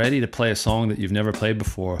getting ready to play a song that you've never played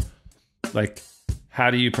before, like,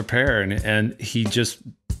 how do you prepare? And he just,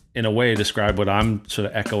 in a way, described what I'm sort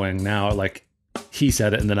of echoing now. Like, he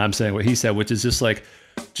said it, and then I'm saying what he said, which is just like,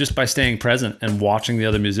 just by staying present and watching the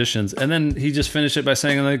other musicians. And then he just finished it by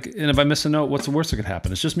saying, like, and if I miss a note, what's the worst that could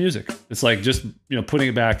happen? It's just music. It's like, just, you know, putting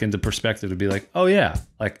it back into perspective to be like, oh yeah,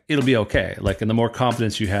 like it'll be okay. Like, and the more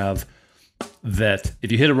confidence you have that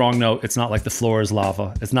if you hit a wrong note, it's not like the floor is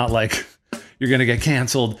lava. It's not like you're going to get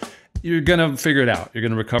canceled. You're going to figure it out. You're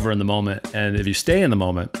going to recover in the moment. And if you stay in the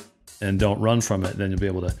moment and don't run from it, then you'll be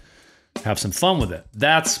able to have some fun with it.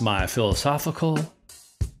 That's my philosophical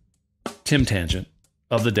Tim tangent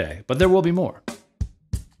of the day, but there will be more.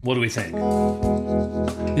 What do we think?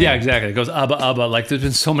 Yeah, exactly. It goes abba abba. Like, there's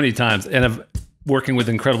been so many times, and I've working with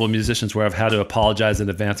incredible musicians where I've had to apologize in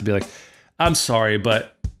advance and be like, I'm sorry,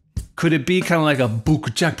 but could it be kind of like a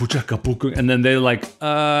book jack book? And then they're like,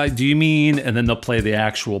 do you mean? And then they'll play the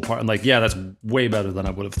actual part. I'm like, yeah, that's way better than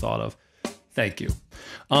I would have thought of. Thank you.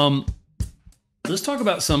 Let's talk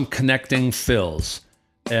about some connecting fills.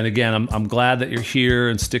 And again, I'm glad that you're here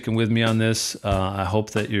and sticking with me on this. I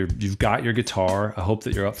hope that you've got your guitar. I hope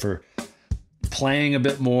that you're up for playing a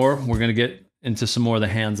bit more. We're going to get into some more of the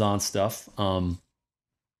hands-on stuff.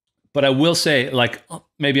 But I will say, like,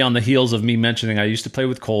 maybe on the heels of me mentioning I used to play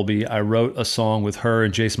with Colby, I wrote a song with her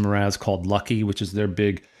and Jason Mraz called Lucky, which is their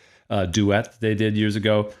big duet they did years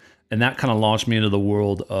ago. And that kind of launched me into the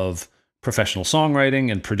world of professional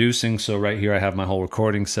songwriting and producing. So right here, I have my whole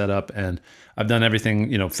recording set up, and I've done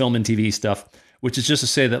everything, you know, film and TV stuff, which is just to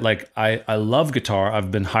say that, like, I love guitar.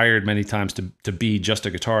 I've been hired many times to be just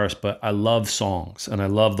a guitarist, but I love songs, and I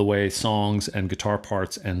love the way songs and guitar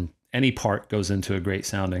parts and any part goes into a great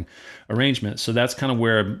sounding arrangement. So that's kind of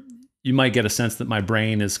where you might get a sense that my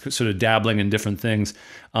brain is sort of dabbling in different things.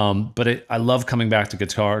 But I love coming back to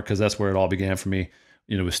guitar because that's where it all began for me,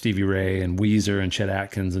 you know, with Stevie Ray and Weezer and Chet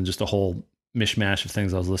Atkins and just a whole mishmash of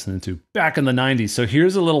things I was listening to back in the 90s. So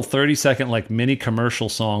here's a little 30-second like mini commercial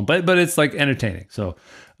song, but it's like entertaining. So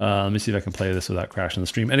let me see if I can play this without crashing the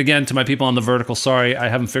stream. And again, to my people on the vertical, sorry, I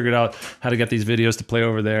haven't figured out how to get these videos to play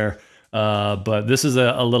over there. But this is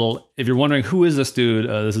a little, if you're wondering who is this dude,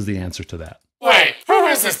 this is the answer to that. Wait, who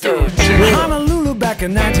is this dude? Honolulu back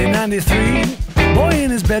in 1993. Boy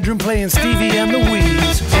in his bedroom playing Stevie and the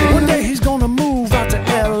Weeds. One day he's gonna move out to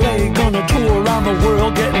LA, gonna tour around the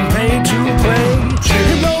world getting paid to play.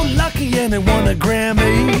 He wrote Lucky and he won a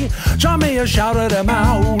Grammy. John Mayer shouted him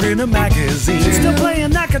out in a magazine. Still playing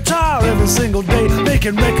that guitar every single day,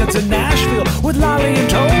 making records in Nashville with Lolly and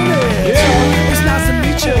Tony. Yeah. It's nice to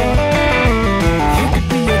meet you. He could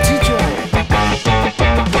be your teacher.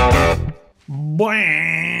 Bam!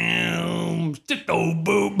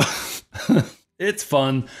 Boom! It's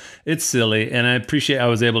fun. It's silly. And I appreciate I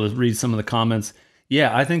was able to read some of the comments.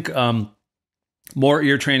 Yeah, I think more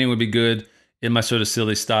ear training would be good in my sort of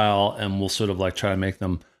silly style. And we'll sort of like try to make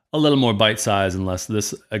them a little more bite-sized, unless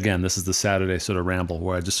this, again, this is the Saturday sort of ramble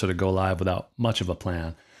where I just sort of go live without much of a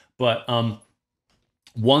plan. But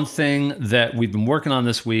one thing that we've been working on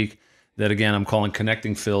this week that, again, I'm calling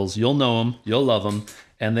connecting fills. You'll know them. You'll love them.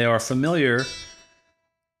 And they are familiar.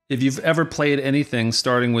 If you've ever played anything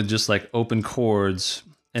starting with just like open chords,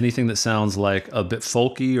 anything that sounds like a bit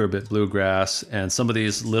folky or a bit bluegrass, and some of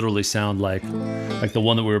these literally sound like the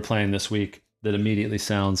one that we were playing this week that immediately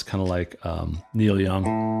sounds kind of like Neil Young.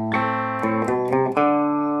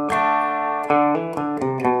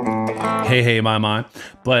 Hey, hey, my.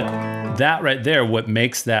 But that right there, what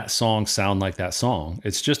makes that song sound like that song,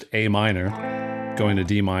 it's just A minor. going to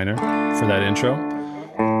D minor for that intro.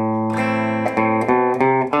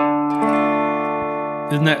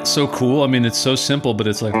 Isn't that so cool? I mean, it's so simple, but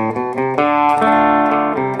it's like...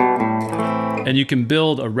 And you can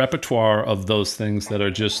build a repertoire of those things that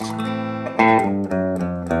are just...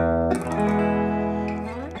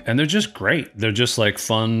 And they're just great. They're just like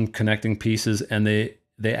fun connecting pieces, and they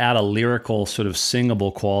add a lyrical sort of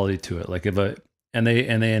singable quality to it. Like and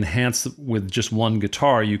they enhance with just one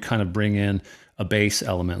guitar. You kind of bring in a bass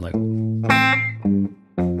element, like.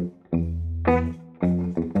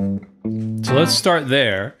 So let's start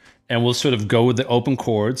there, and we'll sort of go with the open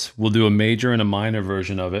chords. We'll do a major and a minor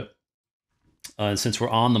version of it. And since we're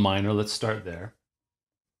on the minor, let's start there.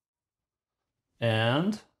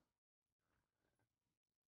 And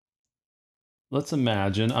let's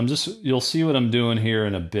imagine, you'll see what I'm doing here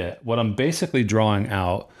in a bit. What I'm basically drawing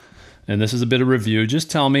out, and this is a bit of review, just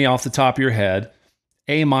tell me off the top of your head,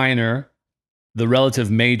 A minor, the relative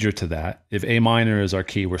major to that. If A minor is our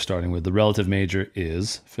key we're starting with, the relative major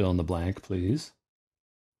is, fill in the blank, please.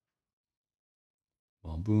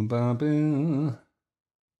 Boom, boom, boom, boom.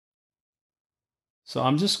 So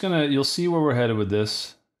I'm just gonna, you'll see where we're headed with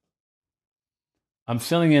this. I'm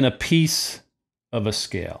filling in a piece of a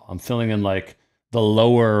scale. I'm filling in like the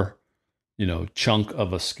lower, chunk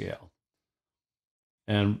of a scale.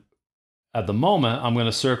 And at the moment, I'm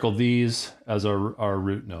gonna circle these as our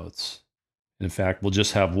root notes. In fact, we'll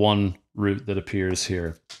just have one root that appears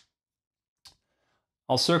here.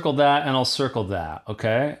 I'll circle that and I'll circle that,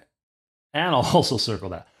 okay? And I'll also circle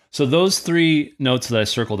that. So those three notes that I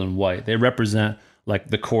circled in white, they represent like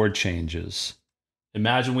the chord changes.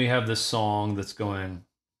 Imagine we have this song that's going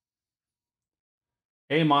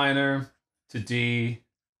A minor to D,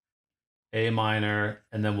 A minor,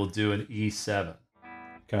 and then we'll do an E7,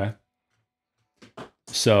 okay?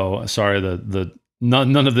 So, sorry,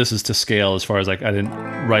 none of this is to scale as far as like, I didn't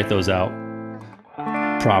write those out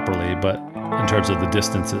properly, but in terms of the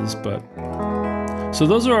distances, but. So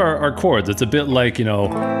those are our chords. It's a bit like,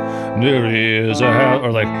 there is a house,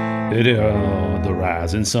 or like, the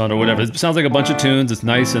rising sun, or whatever. It sounds like a bunch of tunes. It's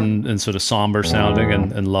nice and sort of somber sounding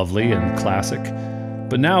and lovely and classic.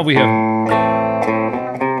 But now we have...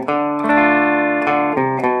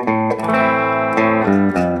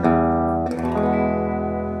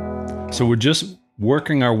 So we're just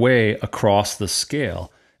working our way across the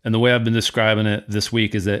scale. And the way I've been describing it this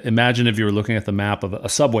week is that imagine if you were looking at the map of a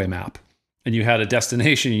subway map and you had a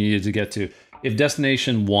destination you needed to get to. If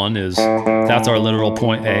destination 1 is, that's our literal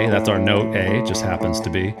point A, that's our note A, it just happens to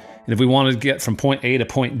be. And if we wanted to get from point A to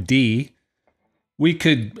point D,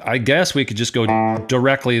 I guess we could just go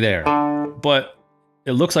directly there. But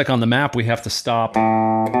it looks like on the map we have to stop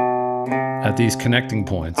at these connecting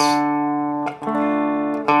points.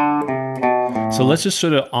 So let's just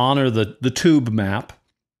sort of honor the tube map,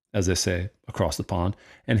 as they say, across the pond,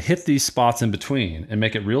 and hit these spots in between and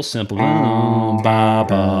make it real simple. Ba,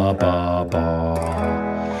 ba, ba,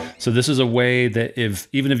 ba. So this is a way that if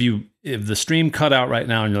the stream cut out right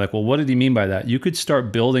now and you're like, well, what did he mean by that? You could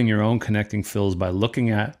start building your own connecting fills by looking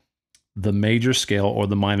at the major scale or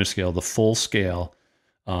the minor scale, the full scale,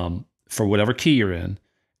 for whatever key you're in,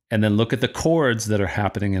 and then look at the chords that are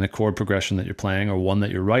happening in a chord progression that you're playing or one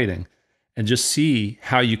that you're writing, and just see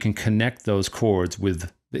how you can connect those chords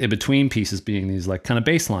with the in-between pieces being these like kind of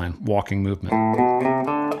bass line walking movement.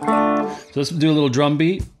 So let's do a little drum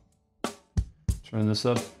beat. Turn this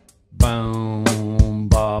up. Boom,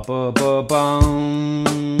 ba ba ba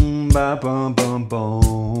boom, ba ba ba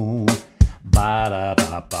boom, ba da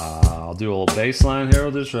ba ba. I'll do a little bass line here.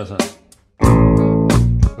 We'll just try that.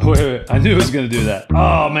 Wait, I knew I was gonna do that.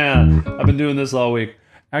 Oh man, I've been doing this all week.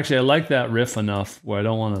 Actually, I like that riff enough where I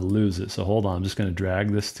don't want to lose it. So hold on, I'm just gonna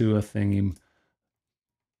drag this to a thingy.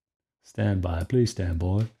 Stand by, please stand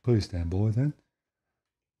by. Please stand by then.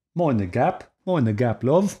 Mind the gap,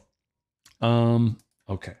 love.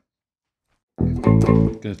 Okay.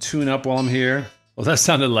 Gonna tune up while I'm here. Well, that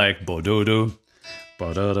sounded like bo-do-do,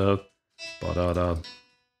 ba-da-da, ba-da-da,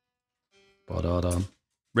 ba-da-da.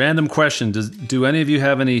 Random question, do any of you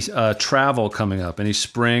have any travel coming up? Any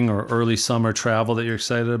spring or early summer travel that you're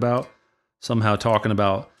excited about? Somehow talking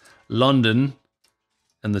about London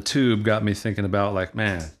and the tube got me thinking about like,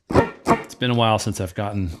 man, it's been a while since I've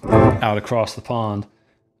gotten out across the pond.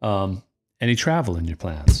 Any travel in your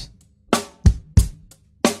plans?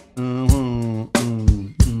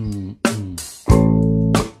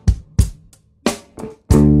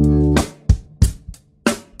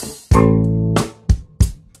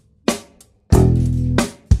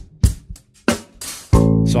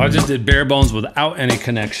 So I just did bare bones without any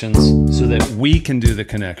connections so that we can do the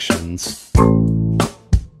connections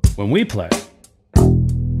when we play.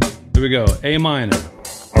 Here we go, A minor.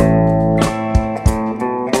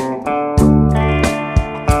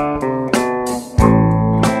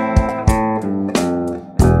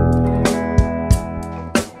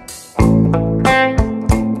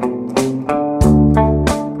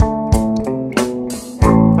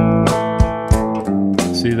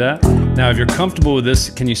 See that? Now, if you're comfortable with this,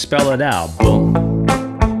 can you spell it out? Boom.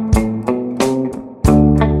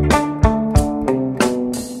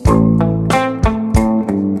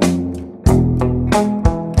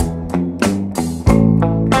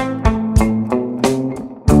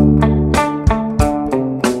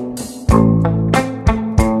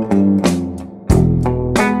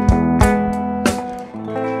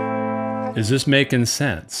 Is this making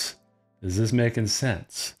sense? Is this making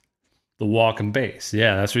sense? The walk and bass.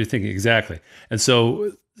 Yeah, that's what you're thinking. Exactly. And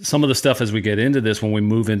so some of the stuff as we get into this, when we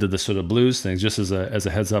move into the sort of blues things, just as a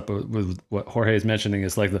heads up with what Jorge is mentioning,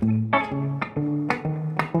 is like the,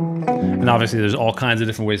 and obviously there's all kinds of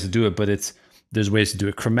different ways to do it, but there's ways to do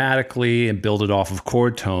it chromatically and build it off of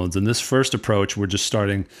chord tones. And this first approach, we're just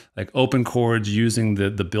starting like open chords using the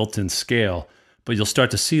built-in scale, but you'll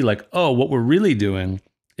start to see like, oh, what we're really doing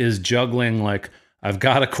is juggling, like, I've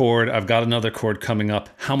got a chord, I've got another chord coming up.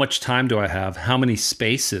 How much time do I have? How many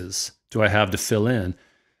spaces do I have to fill in?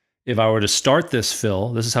 If I were to start this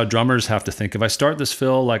fill, this is how drummers have to think. If I start this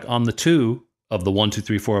fill like on the 2 of the 1, 2,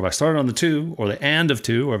 3, 4, if I started on the 2 or the and of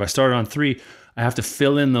 2, or if I started on 3, I have to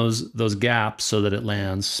fill in those gaps so that it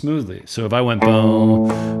lands smoothly. So if I went boom,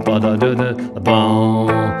 ba da da da, boom,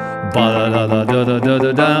 ba da da da da da da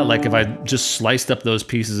da da, like if I just sliced up those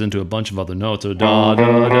pieces into a bunch of other notes, or da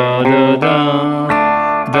da da da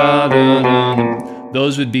da da da da,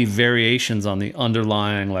 those would be variations on the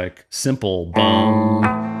underlying like simple boom,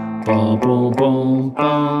 boom, boom, boom,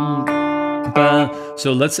 boom, ba.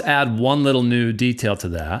 So let's add one little new detail to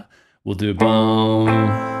that. We'll do boom,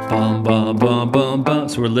 bum, bum, bum, bum, bum.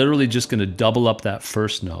 So we're literally just going to double up that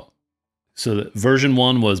first note. So that version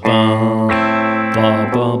 1 was bum, ba,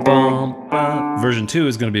 ba, bum, bum. Version 2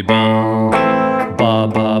 is going to be bum, ba,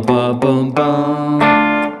 ba, ba, bum, bum,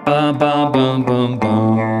 ba, ba, bum, bum,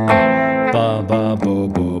 bum, ba, ba, bo,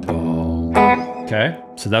 bo, bo. Okay,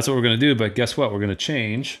 so that's what we're going to do. But guess what? We're going to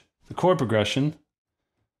change the chord progression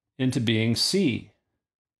into being C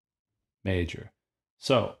major.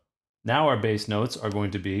 So now our bass notes are going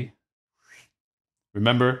to be,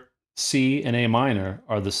 remember, C and A minor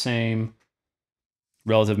are the same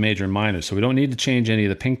relative major and minor. So we don't need to change any of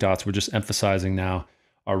the pink dots. We're just emphasizing now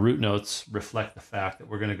our root notes reflect the fact that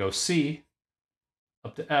we're going to go C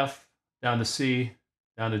up to F, down to C,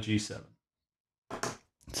 down to G7.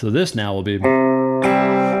 So this now will be boo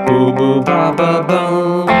boo ba ba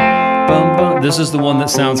bum bum bum. This is the one that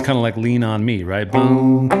sounds kind of like Lean On Me, right?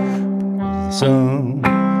 Boom. So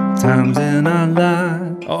times in our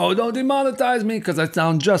life. Oh, don't demonetize me because I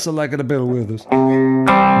sound just like a Bill Withers.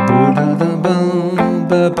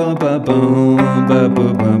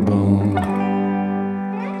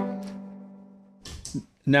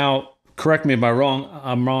 Now, correct me if I'm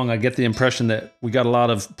wrong. I get the impression that we got a lot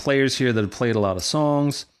of players here that have played a lot of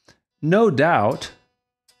songs. No doubt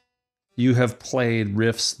you have played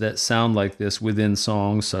riffs that sound like this within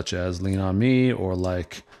songs such as Lean On Me or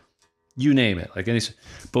like, you name it, like any.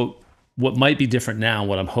 But what might be different now,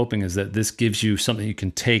 what I'm hoping is that this gives you something you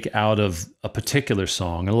can take out of a particular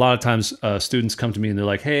song. And a lot of times students come to me and they're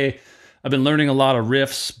like, hey, I've been learning a lot of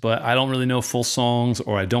riffs, but I don't really know full songs,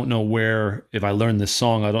 or I don't know where, if I learn this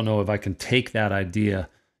song, I don't know if I can take that idea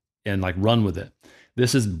and like run with it.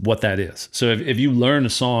 This is what that is. So if you learn a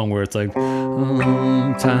song where it's like,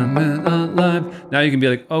 time in our life, now you can be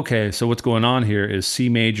like, okay, so what's going on here is C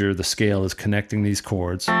major, the scale is connecting these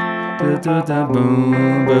chords. That's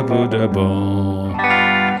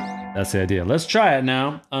the idea. Let's try it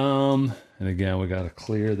now. And again, we got to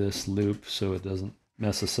clear this loop so it doesn't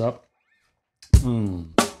mess us up.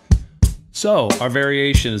 So our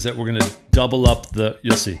variation is that we're going to double up the,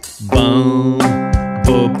 you'll see, boom,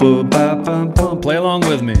 boom, boom, boom, boom, boom. Play along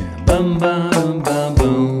with me. Bum, bum, bum,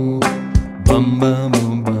 boom, bum, bum,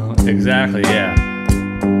 boom, boom. Exactly, yeah.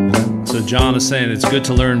 So John is saying it's good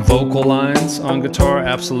to learn vocal lines on guitar.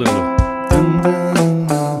 Absolutely.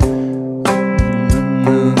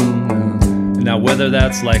 Now, whether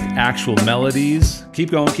that's like actual melodies, keep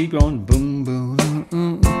going, boom, boom.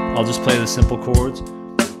 I'll just play the simple chords.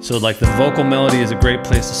 So like the vocal melody is a great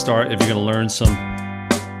place to start if you're going to learn some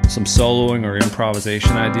soloing or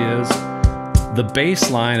improvisation ideas. The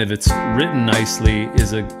bass line, if it's written nicely,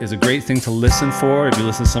 is a great thing to listen for. If you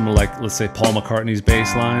listen to some of, like, let's say Paul McCartney's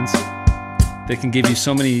bass lines, they can give you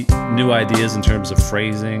so many new ideas in terms of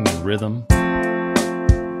phrasing and rhythm.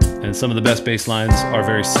 And some of the best bass lines are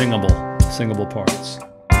very singable parts.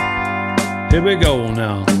 Here we go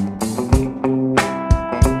now.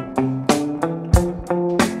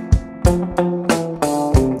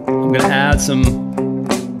 I'm gonna add some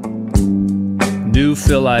new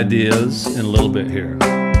fill ideas in a little bit here.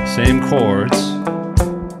 Same chords.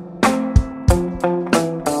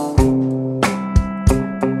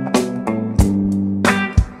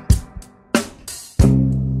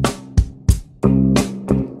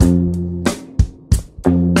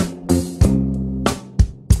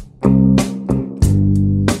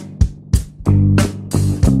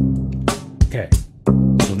 Okay,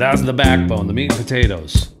 so that's the backbone, the meat and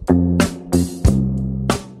potatoes.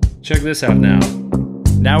 Check this out now.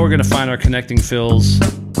 Now we're gonna find our connecting fills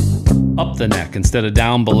up the neck instead of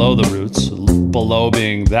down below the roots, below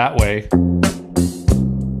being that way.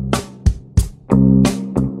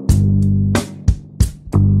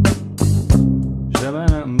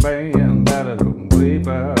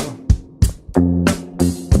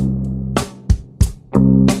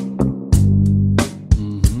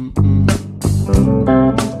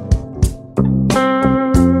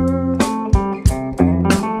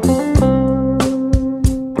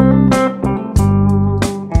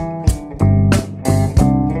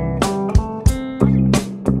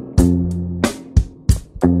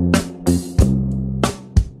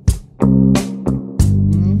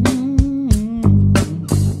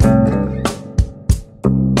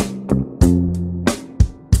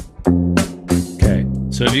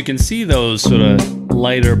 So if you can see those sort of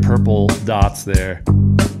lighter purple dots there,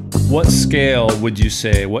 what scale would you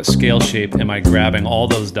say, what scale shape am I grabbing all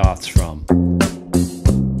those dots from?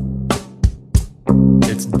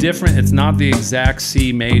 It's different, it's not the exact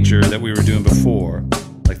C major that we were doing before,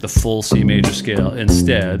 like the full C major scale.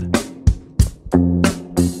 Instead,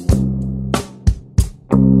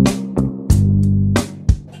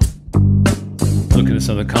 looking at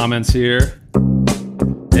some of the comments here.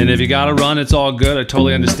 And if you gotta run, it's all good. I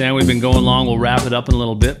totally understand. We've been going long. We'll wrap it up in a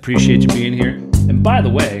little bit. Appreciate you being here. And by the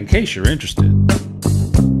way, in case you're interested,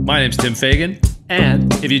 my name's Tim Fagan.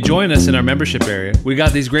 And if you join us in our membership area, we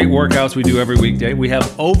got these great workouts we do every weekday. We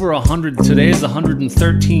have over 100. Today is the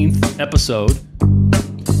 113th episode.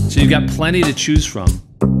 So you've got plenty to choose from.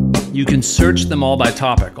 You can search them all by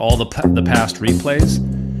topic, all the past replays.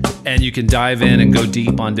 And you can dive in and go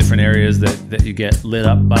deep on different areas that you get lit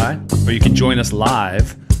up by. Or you can join us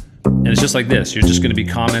live. And it's just like this. You're just going to be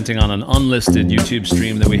commenting on an unlisted YouTube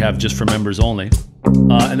stream that we have just for members only.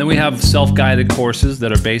 And then we have self-guided courses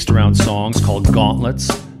that are based around songs called gauntlets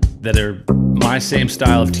that are my same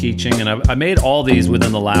style of teaching. And I made all these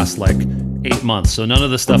within the last like 8 months. So none of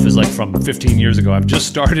the stuff is like from 15 years ago. I've just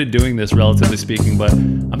started doing this, relatively speaking, but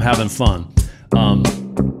I'm having fun.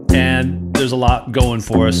 And there's a lot going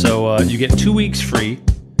for us. So you get 2 weeks free.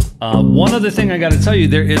 One other thing I got to tell you,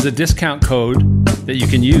 there is a discount code that you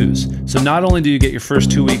can use. So not only do you get your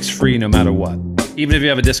first 2 weeks free no matter what, even if you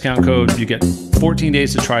have a discount code, you get 14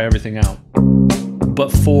 days to try everything out.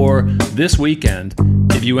 But for this weekend,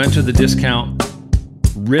 if you enter the discount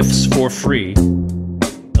riffs for free,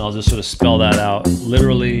 and I'll just sort of spell that out,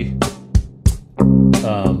 literally,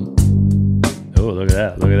 oh, look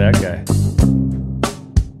at that guy.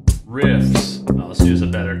 Riffs, oh, let's use a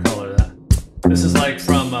better color. This is like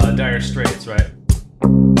from Dire Straits, right?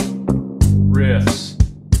 Riffs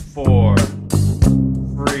for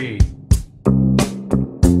free.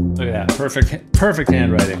 Look at that, perfect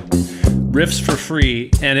handwriting. Riffs for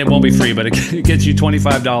free, and it won't be free, but it gets you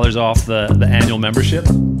 $25 off the annual membership.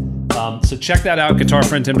 So check that out,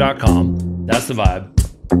 guitarfriendtim.com. That's the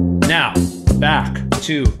vibe. Now, back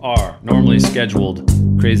to our normally scheduled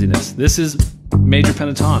craziness. This is major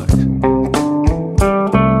pentatonic.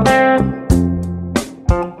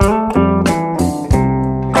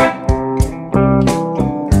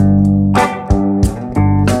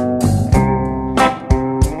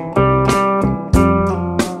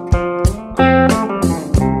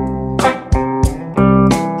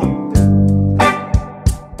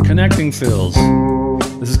 Connecting fills.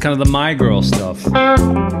 This is kind of the my girl stuff.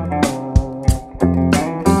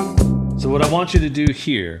 So what I want you to do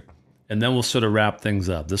here, and then we'll sort of wrap things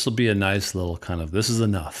up. This will be a nice little kind of, this is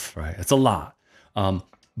enough, right? It's a lot.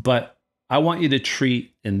 But I want you to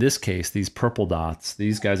treat, in this case, these purple dots,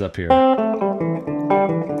 these guys up here.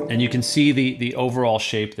 And you can see the overall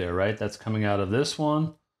shape there, right? That's coming out of this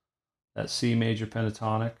one, that C major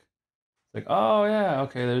pentatonic. Like, oh yeah,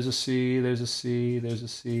 okay, there's a C, there's a C, there's a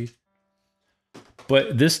C.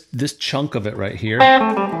 But this chunk of it right here,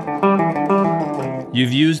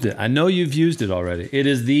 you've used it. I know you've used it already. It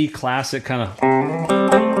is the classic kind of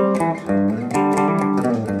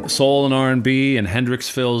soul and R&B and Hendrix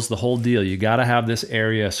fills, the whole deal. You got to have this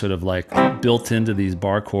area sort of like built into these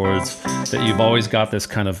bar chords that you've always got this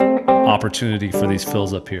kind of opportunity for these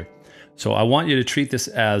fills up here. So I want you to treat this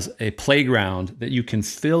as a playground that you can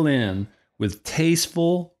fill in with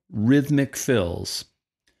tasteful rhythmic fills,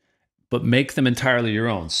 but make them entirely your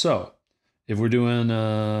own. So if we're doing,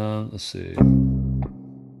 let's see.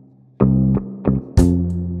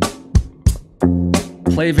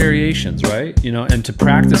 Play variations, right? You know, and to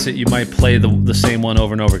practice it, you might play the same one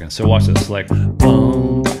over and over again. So watch this, like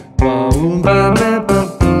boom, boom, ba, ba,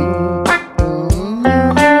 ba, boom, boom,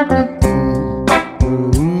 ba, ba,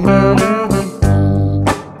 boom, ba,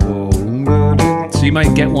 ba. So you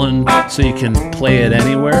might get one so you can play it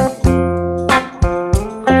anywhere.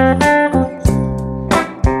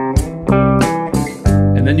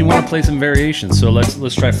 And then you want to play some variations. So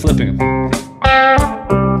let's try flipping them.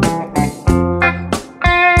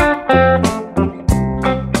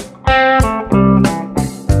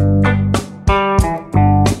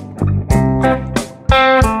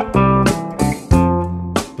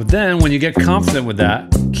 Then when you get confident with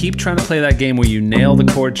that, keep trying to play that game where you nail the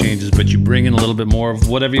chord changes, but you bring in a little bit more of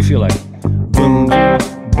whatever you feel like.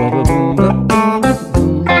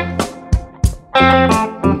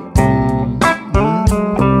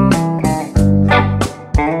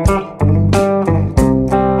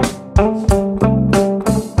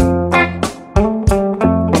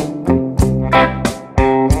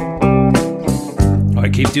 All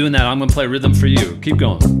right, keep doing that. I'm gonna play rhythm for you. Keep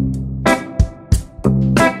going.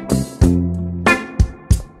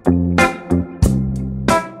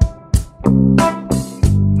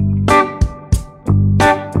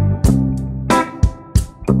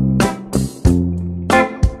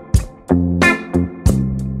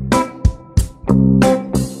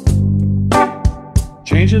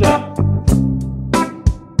 Change it up.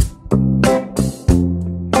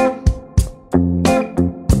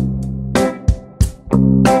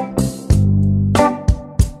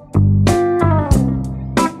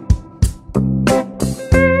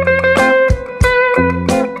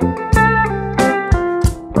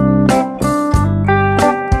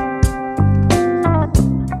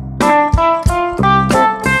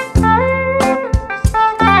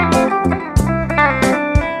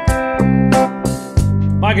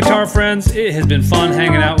 My guitar friends, it has been fun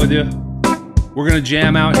hanging out with you. We're gonna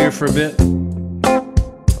jam out here for a bit.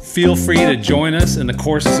 Feel free to join us in the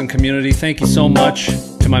courses and community. Thank you so much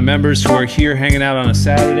to my members who are here hanging out on a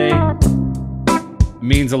Saturday. It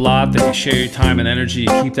means a lot that you share your time and energy,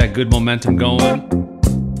 you keep that good momentum going.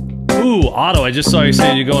 Ooh, Otto, I just saw you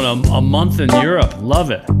saying you're going a month in Europe. Love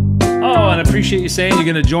it. Oh, and I appreciate you saying you're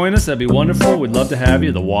gonna join us. That'd be wonderful. We'd love to have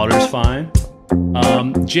you. The water's fine.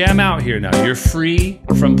 Jam out here now. You're free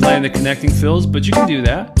from playing the connecting fills, but you can do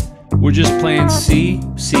that. We're just playing C,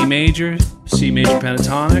 C major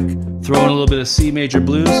pentatonic, throw in a little bit of C major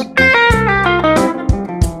blues.